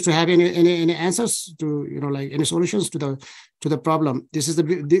 nobody seems to have any answers to, like, any solutions to the problem. This is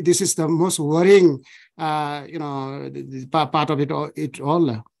the most worrying, part of it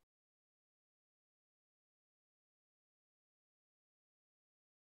all.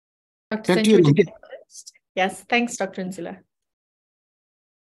 Dr. Senju, yes, thanks, Dr. Nzila.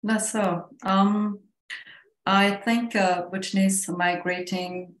 That's so. I think Bhutanese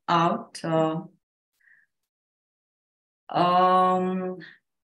migrating out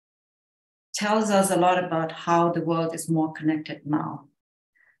tells us a lot about how the world is more connected now,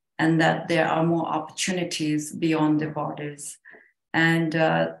 and that there are more opportunities beyond the borders. And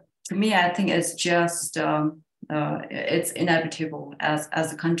to me, I think it's just, it's inevitable as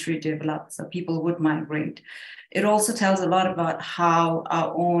the country develops, so people would migrate. It also tells a lot about how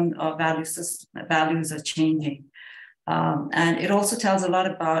our own values are changing. And it also tells a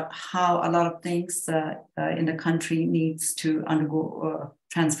lot about how a lot of things in the country needs to undergo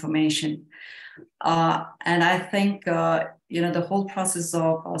transformation. And I think, the whole process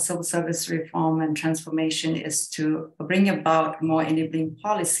of civil service reform and transformation is to bring about more enabling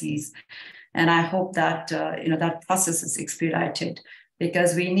policies. And I hope that, that process is expedited,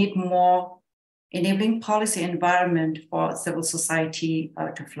 because we need more enabling policy environment for civil society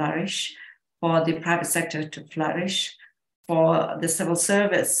to flourish, for the private sector to flourish, for the civil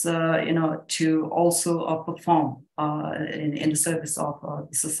service, to also perform in the service of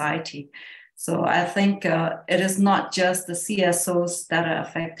the society. So I think it is not just the CSOs that are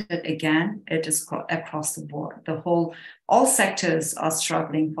affected again, it is across the board. All sectors are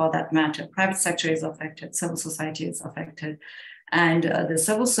struggling for that matter. Private sector is affected, civil society is affected. And the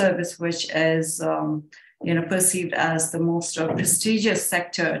civil service, which is perceived as the most prestigious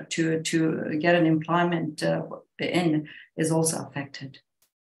sector to get an employment in, is also affected.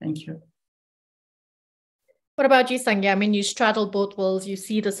 Thank you. What about you, Sangye? I mean, you straddle both worlds. You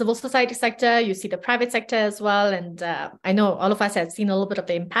see the civil society sector, you see the private sector as well. And I know all of us have seen a little bit of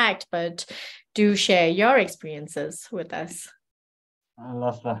the impact, but do share your experiences with us.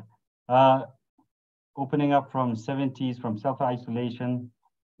 Lasla, opening up from 70s, from self-isolation,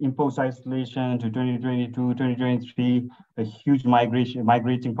 imposed isolation to 2022, 2023, a huge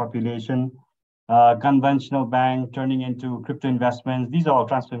migrating population, conventional bank turning into crypto investments. These are all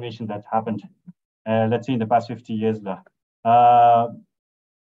transformations that happened, let's say, in the past 50 years.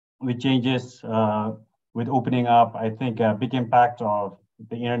 With changes, with opening up, I think a big impact of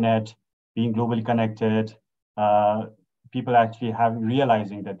the internet being globally connected, people actually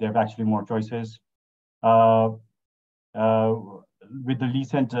realizing that they have actually more choices. With the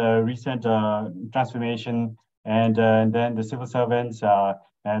recent transformation, and then the civil servants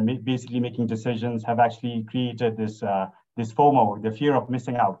and basically making decisions have actually created this FOMO, the fear of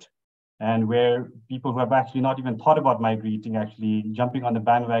missing out, and where people who have actually not even thought about migrating actually jumping on the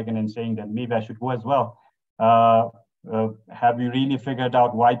bandwagon and saying that maybe I should go as well. Have we really figured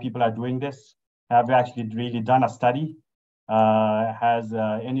out why people are doing this? Have we actually really done a study? Has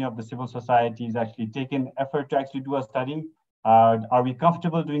any of the civil societies actually taken effort to actually do a study? Are we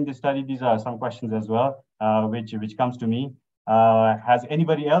comfortable doing this study? These are some questions as well, which comes to me. Has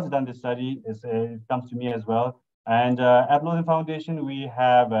anybody else done this study? It comes to me as well. And at Loden Foundation, we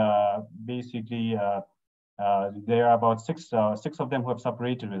have basically, there are about six of them who have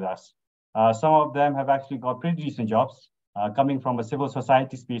separated with us. Some of them have actually got pretty decent jobs, coming from a civil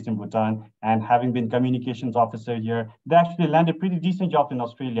society space in Bhutan and having been communications officer here. They actually landed pretty decent jobs in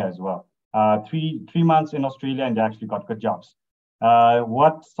Australia as well. 3 months in Australia, and they actually got good jobs.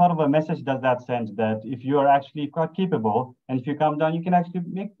 What sort of a message does that send? That if you are actually quite capable, and if you come down, you can actually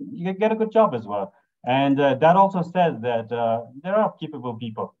get a good job as well. And that also says that there are capable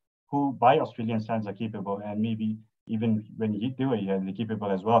people who, by Australian standards, are capable, and maybe even when they were here, they're capable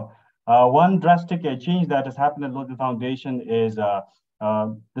as well. One drastic change that has happened at Loden Foundation is the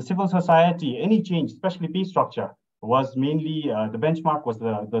civil society. Any change, especially pay structure, was mainly the benchmark was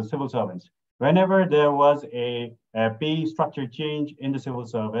the civil servants. Whenever there was a pay structure change in the civil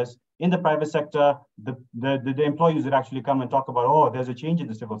service, in the private sector, the employees would actually come and talk about, oh, there's a change in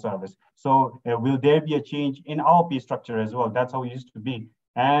the civil service. So will there be a change in our pay structure as well? That's how it used to be.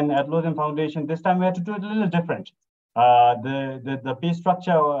 And at Loden Foundation, this time we had to do it a little different. The pay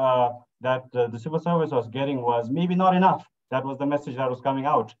structure that the civil service was getting was maybe not enough. That was the message that was coming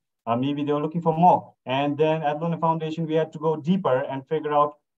out. Maybe they were looking for more. And then at Loden Foundation, we had to go deeper and figure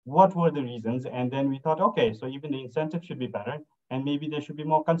out what were the reasons. And then we thought, okay, so even the incentive should be better. And maybe there should be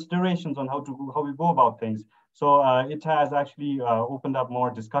more considerations on how we go about things. So it has actually opened up more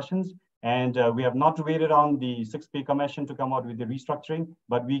discussions. And we have not waited on the 6th Pay Commission to come out with the restructuring,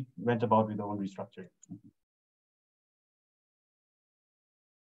 but we went about with our own restructuring.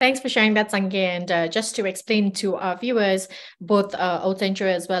 Thanks for sharing that, Sangye. And just to explain to our viewers, both Otencho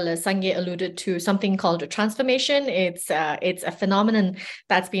as well as Sangye alluded to something called a transformation. It's a phenomenon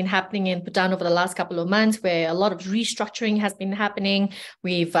that's been happening in Bhutan over the last couple of months, where a lot of restructuring has been happening.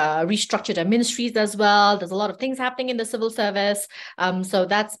 We've restructured our ministries as well. There's a lot of things happening in the civil service. So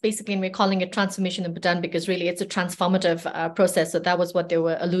that's basically, and we're calling it transformation in Bhutan because really it's a transformative process. So that was what they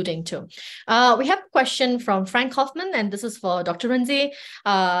were alluding to. We have a question from Frank Hoffman, and this is for Dr. Runze.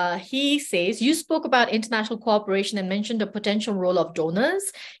 He says, you spoke about international cooperation and mentioned a potential role of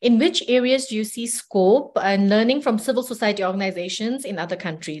donors. In which areas do you see scope and learning from civil society organizations in other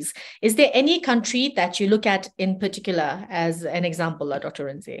countries? Is there any country that you look at in particular as an example, Dr.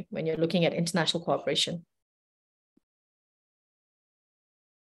 Runze, when you're looking at international cooperation?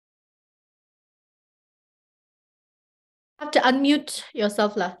 You have to unmute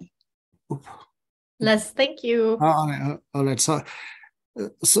yourself, Les. Thank you. All right. So,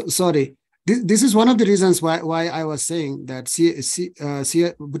 sorry. This is one of the reasons why I was saying that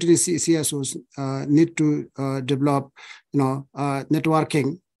Bhutanese CSOs need to develop,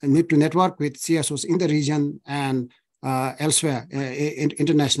 networking, and need to network with CSOs in the region and elsewhere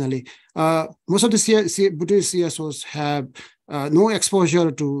internationally. Most of the Bhutanese CSOs have no exposure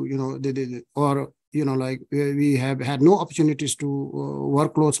to, we have had no opportunities to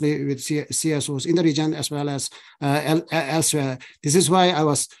work closely with CSOs in the region as well as elsewhere. This is why I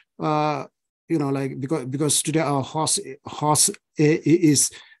was, because today our host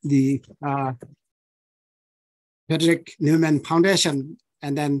is the Friedrich-Naumann Foundation,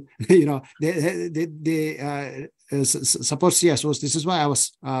 and then they support CSOs. This is why I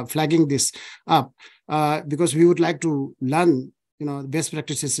was flagging this up, because we would like to learn best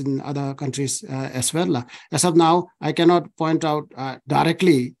practices in other countries as well. As of now, I cannot point out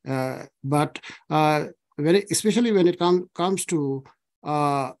directly, but especially when it comes to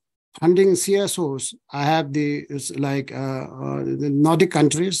funding CSOs, I have the Nordic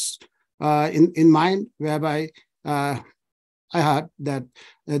countries in mind, whereby I heard that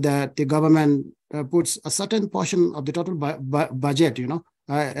the government puts a certain portion of the total budget,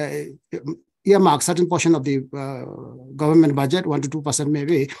 earmark certain portion of the government budget, 1 to 2%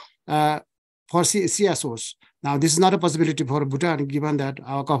 maybe, for CSOs. Now, this is not a possibility for Bhutan, given that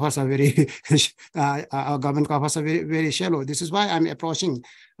our coffers are very, our government coffers are very, very shallow. This is why I'm approaching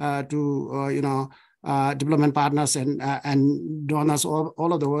to development partners and donors all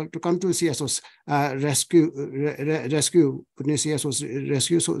over the world to come to CSOs rescue Bhutanese CSOs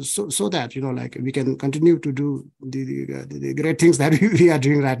rescue, so that we can continue to do the great things that we are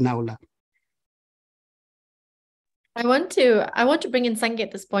doing right now. I want to bring in Sange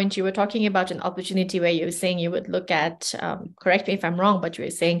at this point. You were talking about an opportunity where you were saying you would look at, correct me if I'm wrong, but you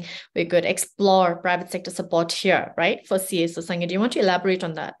were saying we could explore private sector support here, right, for CSO. So Sange, do you want to elaborate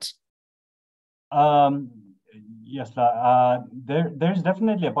on that? Yes, there's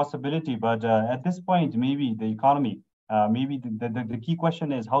definitely a possibility, but at this point, maybe the economy, maybe the key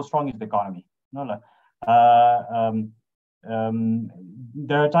question is how strong is the economy?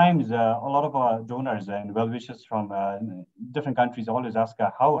 There are times a lot of our donors and well-wishers from different countries always ask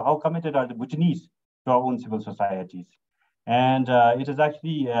how committed are the Bhutanese to our own civil societies? And it has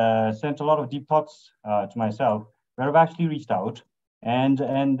actually sent a lot of deep thoughts to myself, where I've actually reached out, and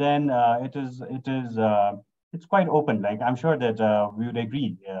then it's quite open. Like, I'm sure that we would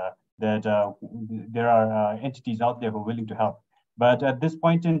agree that there are entities out there who are willing to help. But at this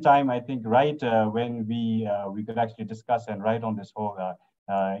point in time, I think when we could actually discuss and write on this whole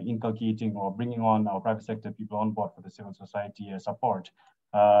inculcating or bringing on our private sector people on board for the civil society support,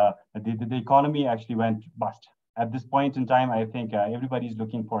 the economy actually went bust. At this point in time, I think everybody's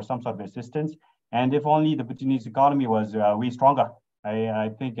looking for some sort of assistance. And if only the Bhutanese economy was way stronger,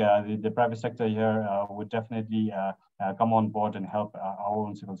 I think the private sector here would definitely come on board and help our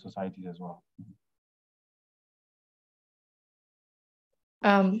own civil societies as well.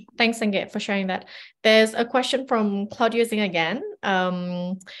 Thanks, Sange, for sharing that. There's a question from Claudia Zing again.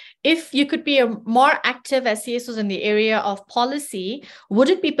 If you could be more active as CSOs in the area of policy, would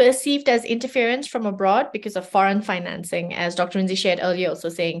it be perceived as interference from abroad because of foreign financing? As Dr. Rinzi shared earlier, also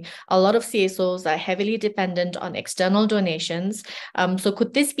saying a lot of CSOs are heavily dependent on external donations. So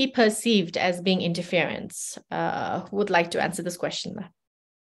could this be perceived as being interference? Who would like to answer this question?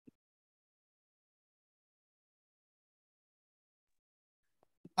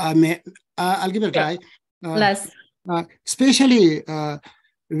 I'll give it a try. Les. Especially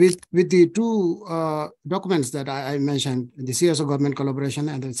with the two documents that I mentioned, the CSO government collaboration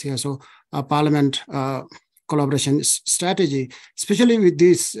and the CSO parliament collaboration strategy, especially with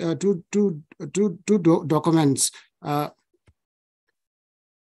these two documents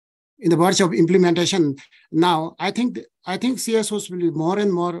in the verge of implementation now, I think CSOs will be more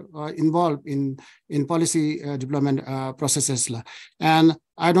and more involved in policy development processes, and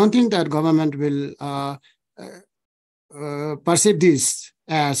I don't think that government will perceive this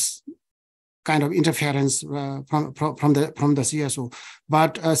as kind of interference from the CSO.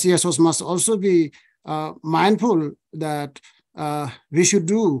 But CSOs must also be mindful that we should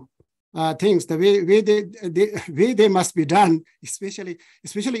do things the way they must be done, especially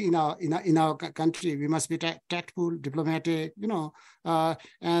in our country. We must be tactful, diplomatic,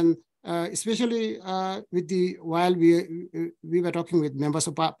 and especially while we were talking with members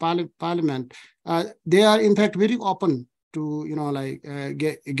of parliament, they are in fact very open to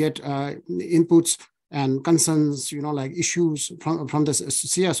get inputs and concerns, like issues from the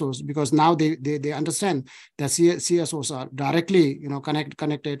CSOs, because now they understand that CSOs are directly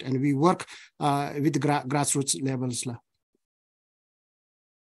connected, and we work with the grassroots levels.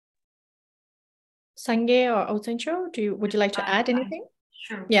 Sange or Osencho, would you like to add anything?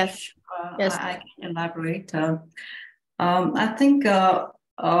 Sure. Yes. Yes. I can elaborate. I think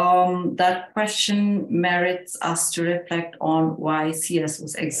that question merits us to reflect on why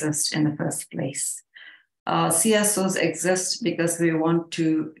CSOs exist in the first place. CSOs exist because we want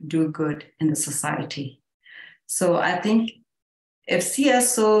to do good in the society. So I think if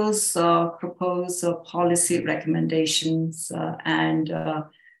CSOs propose policy recommendations and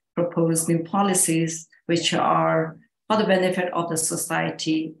propose new policies which are for the benefit of the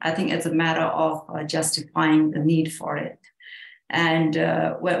society, I think it's a matter of justifying the need for it. And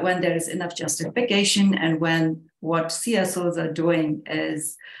when there is enough justification, and when what CSOs are doing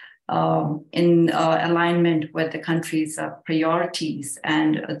is in alignment with the country's priorities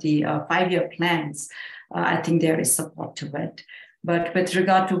and the 5-year plans, I think there is support to it. But with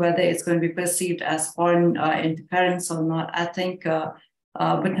regard to whether it's going to be perceived as foreign interference or not, I think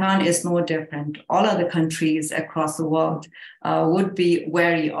Bhutan is no different. All other countries across the world would be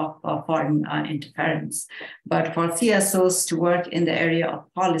wary of foreign interference. But for CSOs to work in the area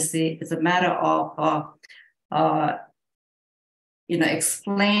of policy is a matter of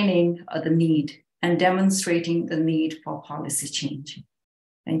explaining the need and demonstrating the need for policy change.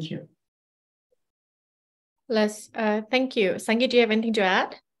 Thank you. Thank you. Sangi, do you have anything to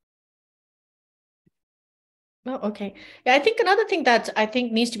add? Oh, okay. Yeah, I think another thing that I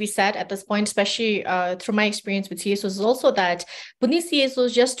think needs to be said at this point, especially through my experience with CSOs, is also that Bhutanese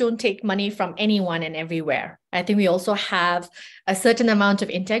CSOs just don't take money from anyone and everywhere. I think we also have a certain amount of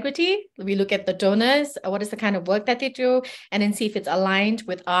integrity. We look at the donors, what is the kind of work that they do, and then see if it's aligned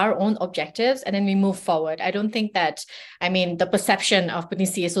with our own objectives, and then we move forward. I don't think that, the perception of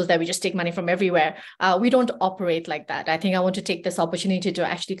Bhutanese CSOs that we just take money from everywhere, we don't operate like that. I think I want to take this opportunity to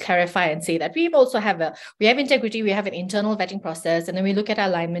actually clarify and say that we also have integrity, we have an internal vetting process, and then we look at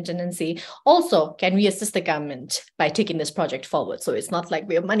alignment and then see, also, can we assist the government by taking this project forward? So it's not like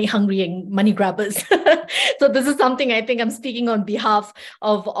we're money hungry and money grabbers. So this is something I think I'm speaking on behalf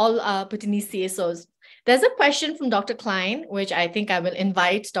of all Bhutanese CSOs. There's a question from Dr. Klein, which I think I will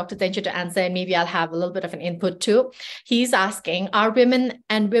invite Dr. Tencho to answer, and maybe I'll have a little bit of an input too. He's asking, are women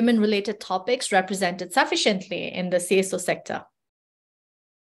and women-related topics represented sufficiently in the CSO sector?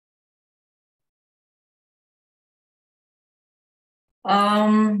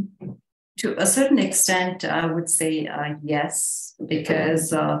 To a certain extent, I would say yes,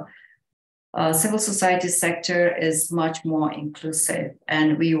 because civil society sector is much more inclusive,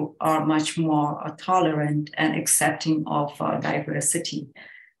 and we are much more tolerant and accepting of diversity.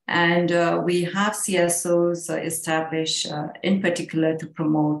 And we have CSOs established in particular to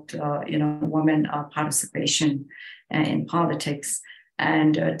promote, women participation in politics,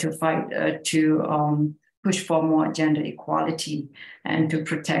 and to fight, to push for more gender equality and to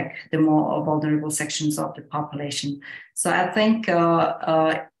protect the more vulnerable sections of the population. So I think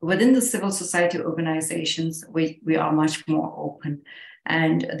within the civil society organizations, we are much more open.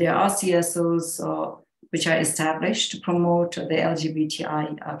 And there are CSOs which are established to promote the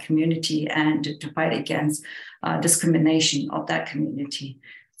LGBTI community and to fight against discrimination of that community.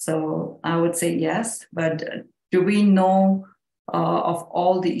 So I would say yes, but do we know of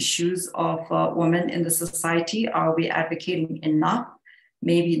all the issues of women in the society? Are we advocating enough?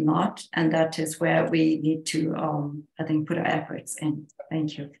 Maybe not. And that is where we need to, I think, put our efforts in.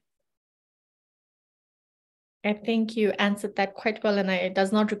 Thank you. I think you answered that quite well, and it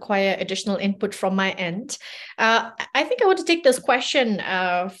does not require additional input from my end. I think I want to take this question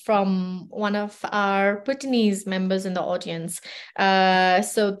from one of our Bhutanese members in the audience.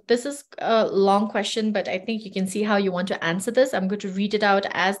 So this is a long question, but I think you can see how you want to answer this. I'm going to read it out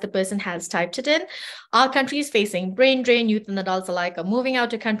as the person has typed it in. Our country is facing brain drain. Youth and adults alike are moving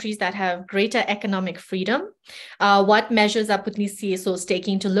out to countries that have greater economic freedom. What measures are Bhutanese CSOs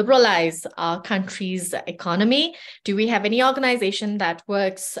taking to liberalize our country's economy? Do we have any organization that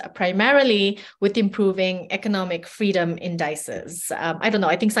works primarily with improving economic freedom indices? I don't know.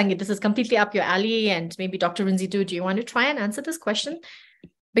 I think, Sangeet, this is completely up your alley, and maybe Dr. Rinzidu, do you want to try and answer this question?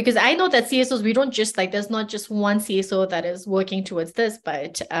 Because I know that CSOs, we don't just there's not just one CSO that is working towards this,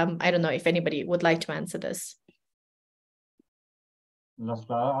 but I don't know if anybody would like to answer this.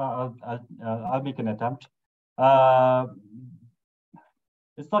 I'll make an attempt.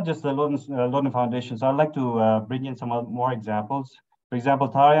 It's not just the Loden Foundation, so I'd like to bring in some more examples. For example,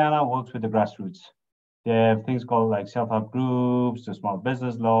 Tariana works with the grassroots. They have things called like self-help groups, the small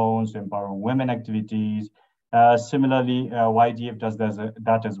business loans, empowering women activities. Similarly, YDF does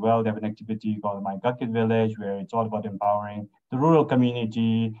that as well. They have an activity called My Gakit Village, where it's all about empowering the rural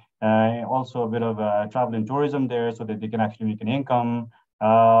community. Also a bit of travel and tourism there so that they can actually make an income.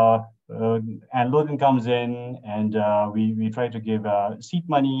 And Loden comes in, and we try to give seed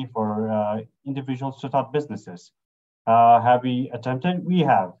money for individuals to start businesses. Have we attempted? We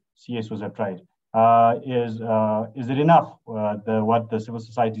have. CSOs have tried. Is it enough, what the civil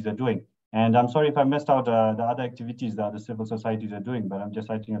societies are doing? And I'm sorry if I missed out the other activities that the civil societies are doing, but I'm just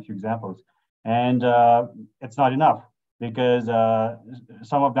citing a few examples. And it's not enough, because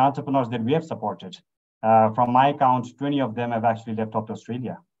some of the entrepreneurs that we have supported, from my count, 20 of them have actually left out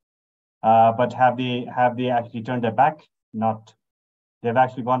Australia. But have they actually turned their back? Not. They've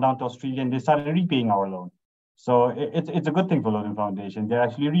actually gone down to Australia and they started repaying our loan. So it's a good thing for Loden Foundation. They're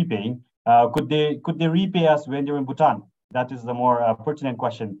actually repaying. Could they repay us when they're in Bhutan? that is the more pertinent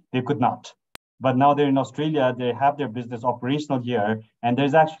question. They could not. But now they're in Australia, they have their business operational here, and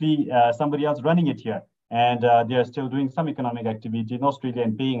there's actually somebody else running it here. And they're still doing some economic activity in Australia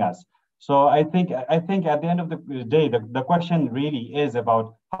and paying us. So I think at the end of the day, the question really is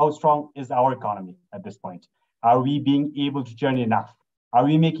about how strong is our economy at this point? Are we being able to churn enough? Are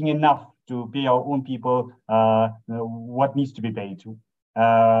we making enough to pay our own people what needs to be paid to?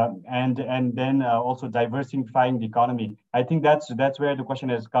 And then also diversifying the economy. I think that's where the question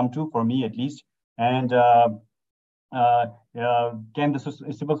has come to, for me at least. And can the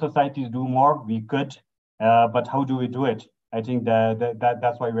civil societies do more? We could, but how do we do it? I think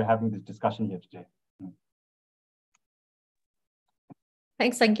that's why we're having this discussion here today.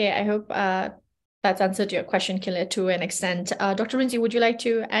 Thanks, Namgay. I hope that's answered your question, Kile, to an extent. Dr. Rinzi, would you like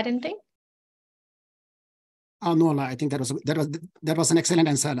to add anything? No, I think that was an excellent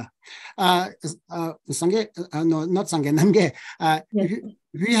answer. Namgay, if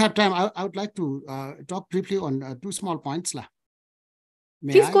we have time, I would like to talk briefly on two small points.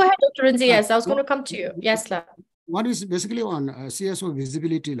 Please go ahead, Dr. Rinzi. Yes, I was going to come to you. Yes, one is basically on CSO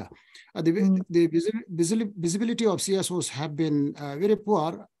visibility. The visibility of CSOs have been very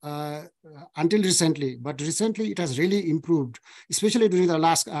poor until recently, but recently it has really improved, especially during the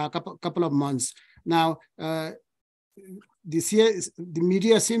last couple of months. Now, the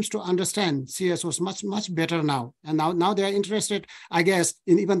media seems to understand CSOs much better now, and now they are interested, I guess,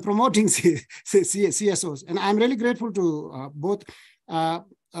 in even promoting CSOs. And I'm really grateful to both.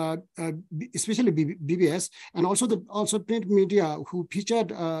 Especially BBS and also print media who featured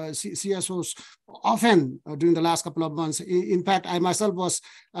CSOs often during the last couple of months. In fact, I myself was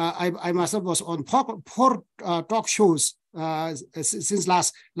on four talk shows since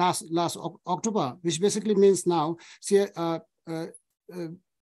last October, which basically means now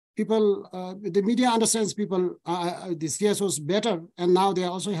people, the media understands people, the CSOs better, and now they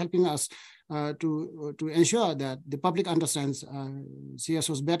are also helping us to ensure that the public understands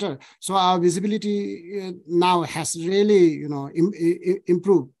CSOs better. So our visibility now has really,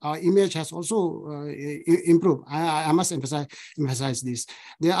 improved. Our image has also improved. I must emphasize this.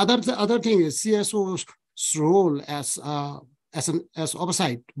 The other thing is CSOs' role as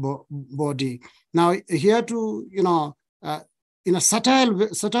oversight body. Now here to in a subtle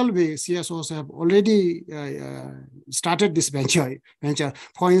way, CSOs have already started this venture.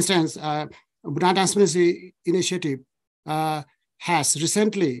 For instance, Bhutan Transparency Initiative has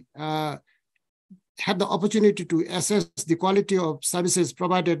recently had the opportunity to assess the quality of services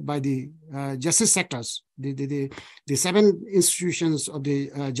provided by the justice sectors, the 7 institutions of the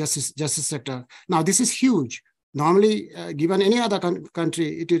justice sector. Now, this is huge. Normally, given any other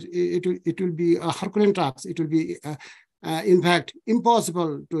country, it will be a Herculean task. It will be in fact,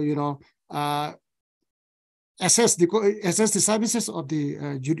 impossible to assess the services of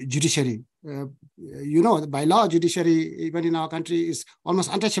the judiciary. By law, judiciary, even in our country, is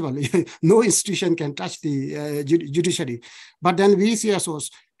almost untouchable. No institution can touch the judiciary. But then we CSOs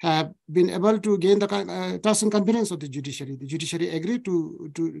have been able to gain the trust and confidence of the judiciary. The judiciary agreed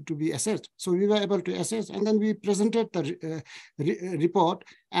to be assessed. So we were able to assess, and then we presented the report,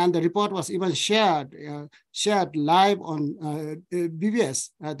 and the report was even shared live on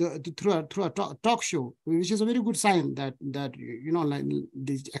BBS through a talk show, which is a very good sign that like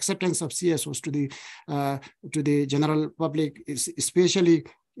the acceptance of CSOs to the general public, especially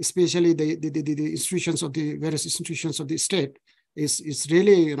the institutions of the various institutions of the state, is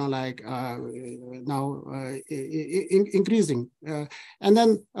really now increasing. And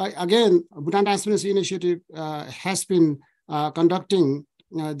then again, Bhutan Transparency Initiative has been conducting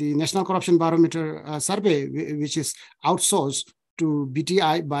the National Corruption Barometer survey, which is outsourced to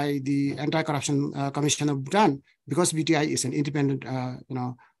BTI by the Anti-Corruption Commission of Bhutan, because BTI is an independent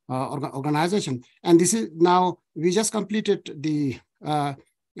organization. And this is now, we just completed the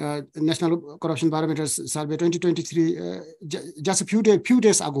National Corruption Barometer Survey 2023 just a few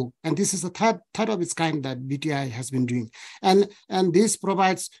days ago, and this is the third of its kind that BTI has been doing, and this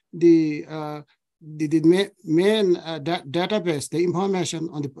provides the main database, the information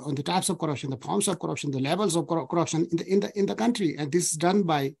on the types of corruption, the forms of corruption, the levels of corruption in the country, and this is done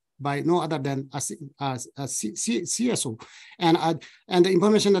by no other than a CSO, and the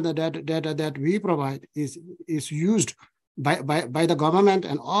information and the data that we provide is used by the government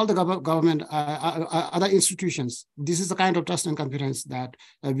and all the government other institutions. This is the kind of trust and confidence that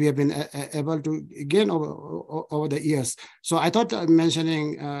we have been able to gain over the years. So I thought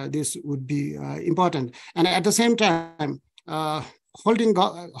mentioning this would be important. And at the same time, holding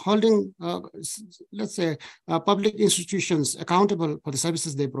let's say, public institutions accountable for the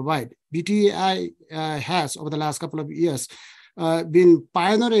services they provide. BTI has, over the last couple of years, been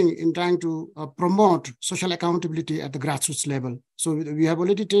pioneering in trying to promote social accountability at the grassroots level. So we have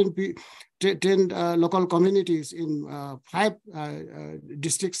already trained local communities in 5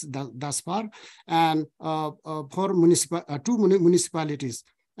 districts thus far, and 2 municipalities.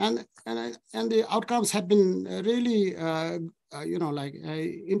 And the outcomes have been really,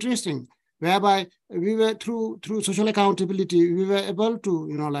 interesting, whereby we were through social accountability, we were able to,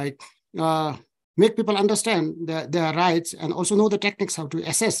 make people understand their rights and also know the techniques how to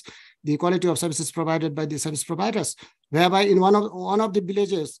assess the quality of services provided by the service providers. Whereby in one of the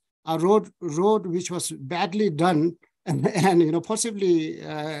villages, a road which was badly done and possibly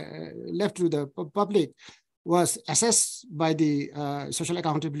left to the public was assessed by the social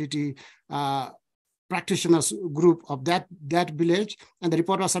accountability practitioners group of that village, and the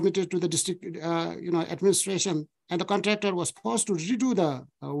report was submitted to the district administration, and the contractor was forced to redo the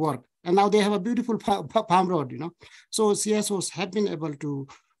work, and now they have a beautiful palm road. So CSOs have been able to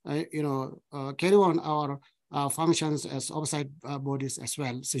carry on our functions as oversight bodies as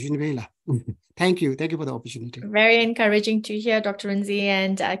well. So thank you for the opportunity. Very encouraging to hear, Dr. Rinzi,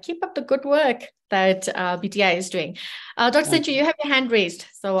 and keep up the good work that BTI is doing. Dr. Senchu, you have your hand raised,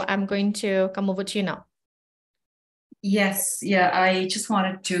 so I'm going to come over to you now. Yes, yeah, I just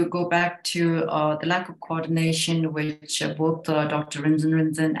wanted to go back to the lack of coordination, which both Dr.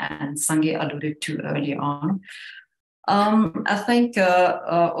 Rinzen and Sangay alluded to early on. I think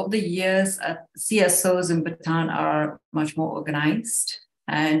over the years, CSOs in Bhutan are much more organized,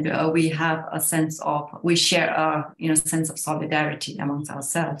 and we have a sense of, we share a sense of solidarity amongst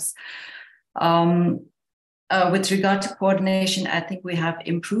ourselves. With regard to coordination, I think we have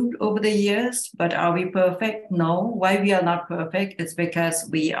improved over the years, but are we perfect? No. Why we are not perfect is because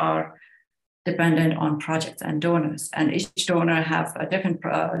we are dependent on projects and donors, and each donor have a different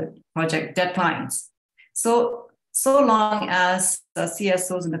project deadlines. So long as the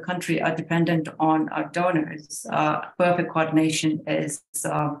CSOs in the country are dependent on our donors, perfect coordination is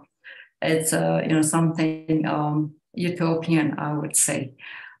something utopian, I would say.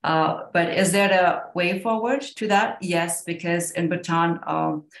 But is there a way forward to that? Yes, because in Bhutan,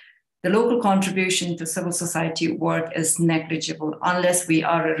 the local contribution to civil society work is negligible unless we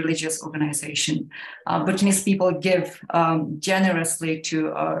are a religious organization. Bhutanese people give generously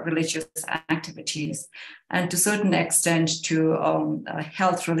to religious activities and to a certain extent to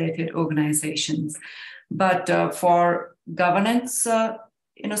health-related organizations. But for governance,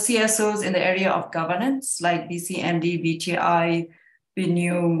 CSOs in the area of governance like BCMD, BTI,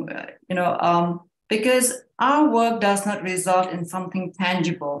 BNU, because our work does not result in something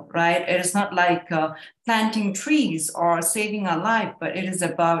tangible, right? It is not like planting trees or saving a life, but it is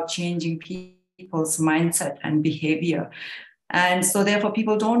about changing people's mindset and behavior. And so therefore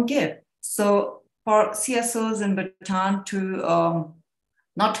people don't give. So for CSOs in Bhutan to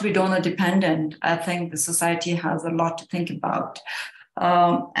not to be donor dependent, I think the society has a lot to think about.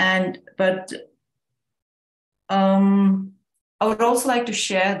 I would also like to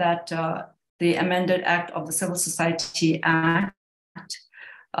share that the amended act of the Civil Society Act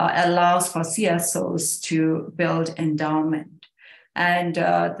allows for CSOs to build endowment. And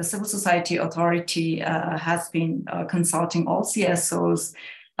the Civil Society Authority has been consulting all CSOs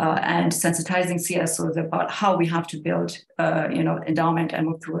and sensitizing CSOs about how we have to build endowment and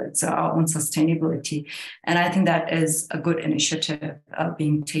move towards our own sustainability. And I think that is a good initiative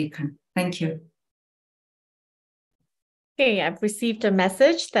being taken. Thank you. Okay, I've received a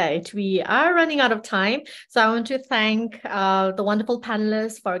message that we are running out of time. So I want to thank the wonderful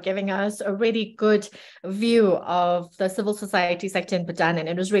panelists for giving us a really good view of the civil society sector in Bhutan. And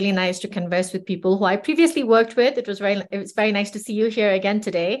it was really nice to converse with people who I previously worked with. It was very nice to see you here again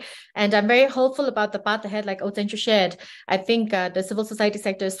today. And I'm very hopeful about the path ahead, like Otenchu shared. I think the civil society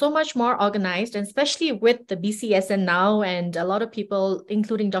sector is so much more organized, and especially with the BCSN now, and a lot of people,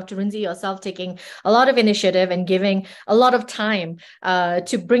 including Dr. Rinzi, yourself, taking a lot of initiative and giving a lot of time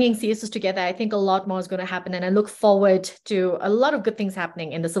to bringing CSOs together. I think a lot more is going to happen, and I look forward to a lot of good things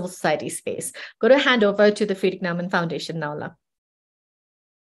happening in the civil society space. Going to hand over to the Friedrich-Naumann Foundation now, La.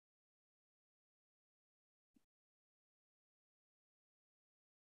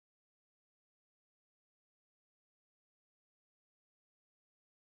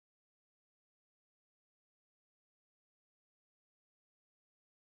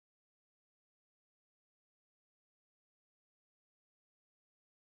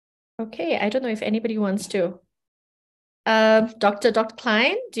 Okay, I don't know if anybody wants to. Dr.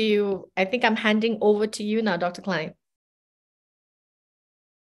 Klein, I think I'm handing over to you now, Dr. Klein.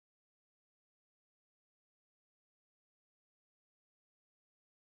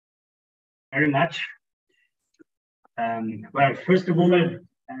 very much. Well, first of all,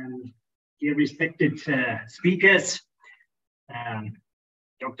 dear respected speakers,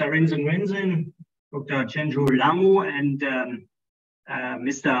 Dr. Rinzin Rinzin, Dr. Chenju Lamu, and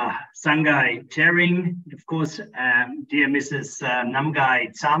Mr. Sangai Tering, of course, dear Mrs.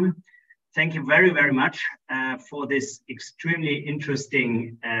 Namgay Zam. Thank you very, very much for this extremely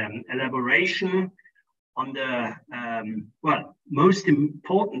interesting elaboration on the well, most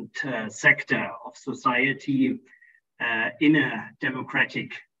important sector of society in a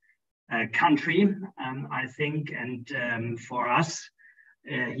democratic country, I think, and for us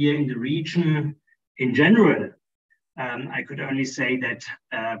here in the region in general, I could only say that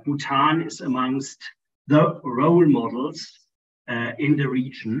Bhutan is amongst the role models in the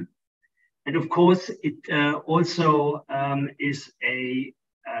region. And of course, it also is a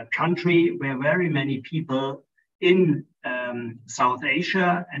country where very many people in South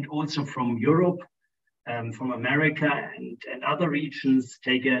Asia and also from Europe, from America and other regions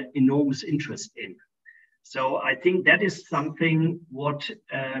take an enormous interest in. So I think that is something what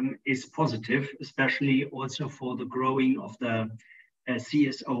is positive, especially also for the growing of the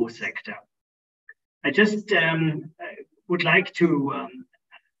CSO sector. I just would like to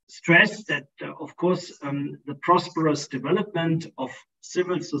stress that, of course, the prosperous development of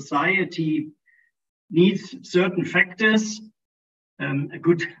civil society needs certain factors, a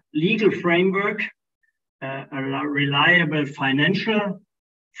good legal framework, a reliable financial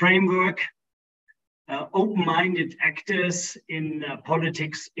framework, open-minded actors in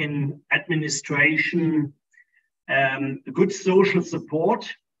politics, in administration, good social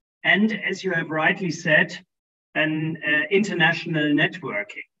support, and, as you have rightly said, an international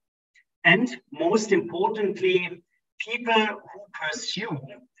networking. And most importantly, people who pursue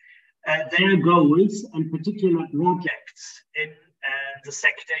their goals and particular projects in the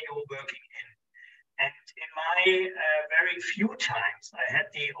sector you're working in. And in my very few times, I had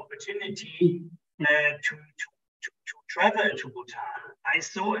the opportunity to travel to Bhutan. I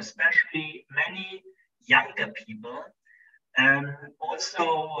saw especially many younger people,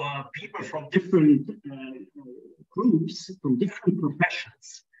 also people from different groups, from different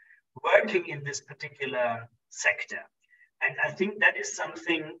professions, working in this particular sector. And I think that is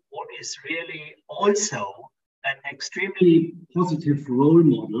something what is really also an extremely positive role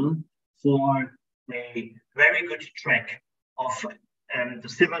model for a very good track of the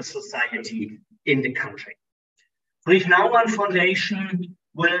civil society in the country. Friedrich-Naumann Foundation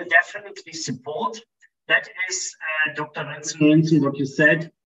will definitely support. That is, Dr. Rinzin, what you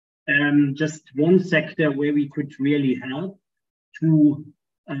said, just one sector where we could really help to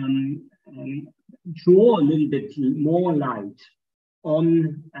draw a little bit more light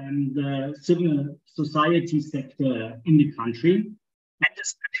on the civil society sector in the country, and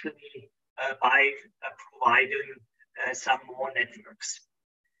especially by providing some more networks.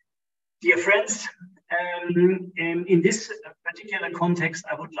 Dear friends, in this particular context,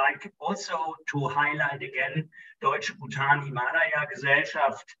 I would like also to highlight again Deutsche Bhutan Himalaya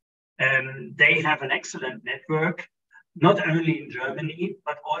Gesellschaft. They have an excellent network, not only in Germany,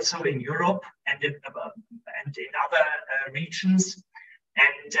 but also in Europe and in other regions.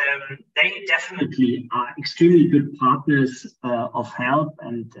 And they definitely are extremely good partners of help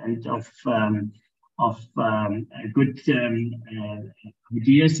and of good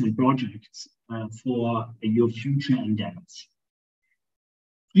ideas and projects for your future endeavors.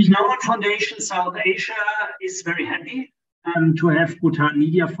 The Naumann Foundation South Asia is very happy to have Bhutan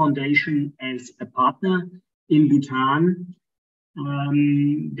Media Foundation as a partner in Bhutan.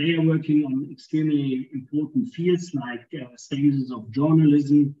 They are working on extremely important fields like stages of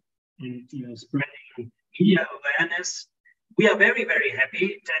journalism and spreading media awareness. We are very, very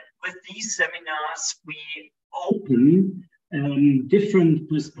happy that with these seminars, we open different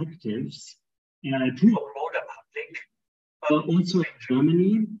perspectives to a broader public. Also in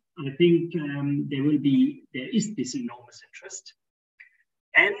Germany, I think there is this enormous interest.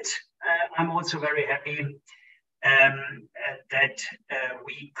 And I'm also very happy that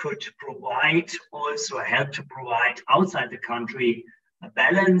we could help to provide outside the country a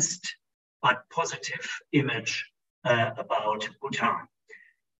balanced but positive image about Bhutan.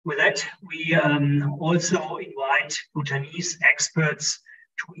 With that, we also invite Bhutanese experts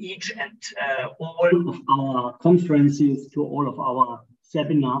to each and all of our conferences, to all of our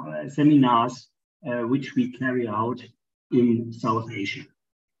seminars, which we carry out in South Asia.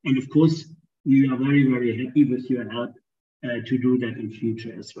 And of course, we are very, very happy with your help to do that in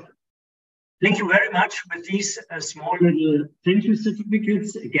future as well. Thank you very much with these small little thank you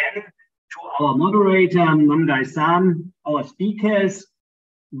certificates again to our moderator, Namgay Zam, our speakers,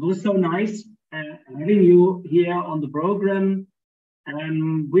 It was so nice having you here on the program.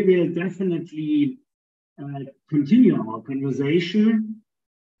 We will definitely continue our conversation.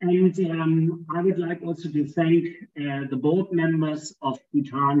 And I would like also to thank the board members of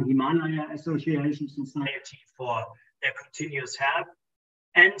Bhutan Himalaya Association Society for their continuous help.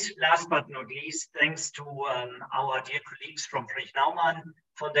 And last but not least, thanks to our dear colleagues from Friedrich-Naumann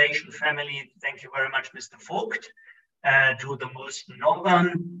Foundation family. Thank you very much, Mr. Vogt, to the most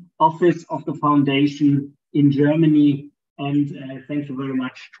northern office of the foundation in Germany. And thank you very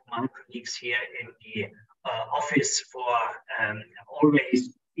much to my colleagues here in the office for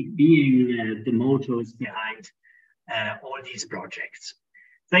always being the motors behind all these projects.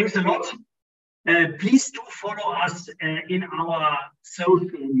 Thanks a lot. Please do follow us in our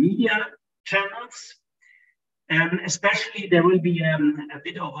social media channels. Especially there will be a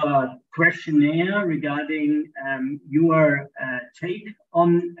bit of a questionnaire regarding your take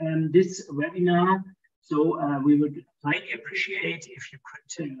on this webinar. So we would highly appreciate if you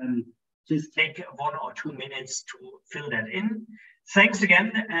could just take 1 or 2 minutes to fill that in. Thanks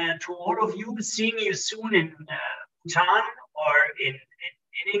again to all of you. Seeing you soon in Bhutan or in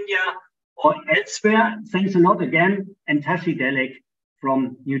India or elsewhere. Thanks a lot again, and Tashi Delek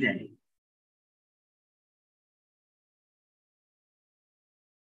from New Delhi.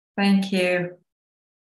 Thank you.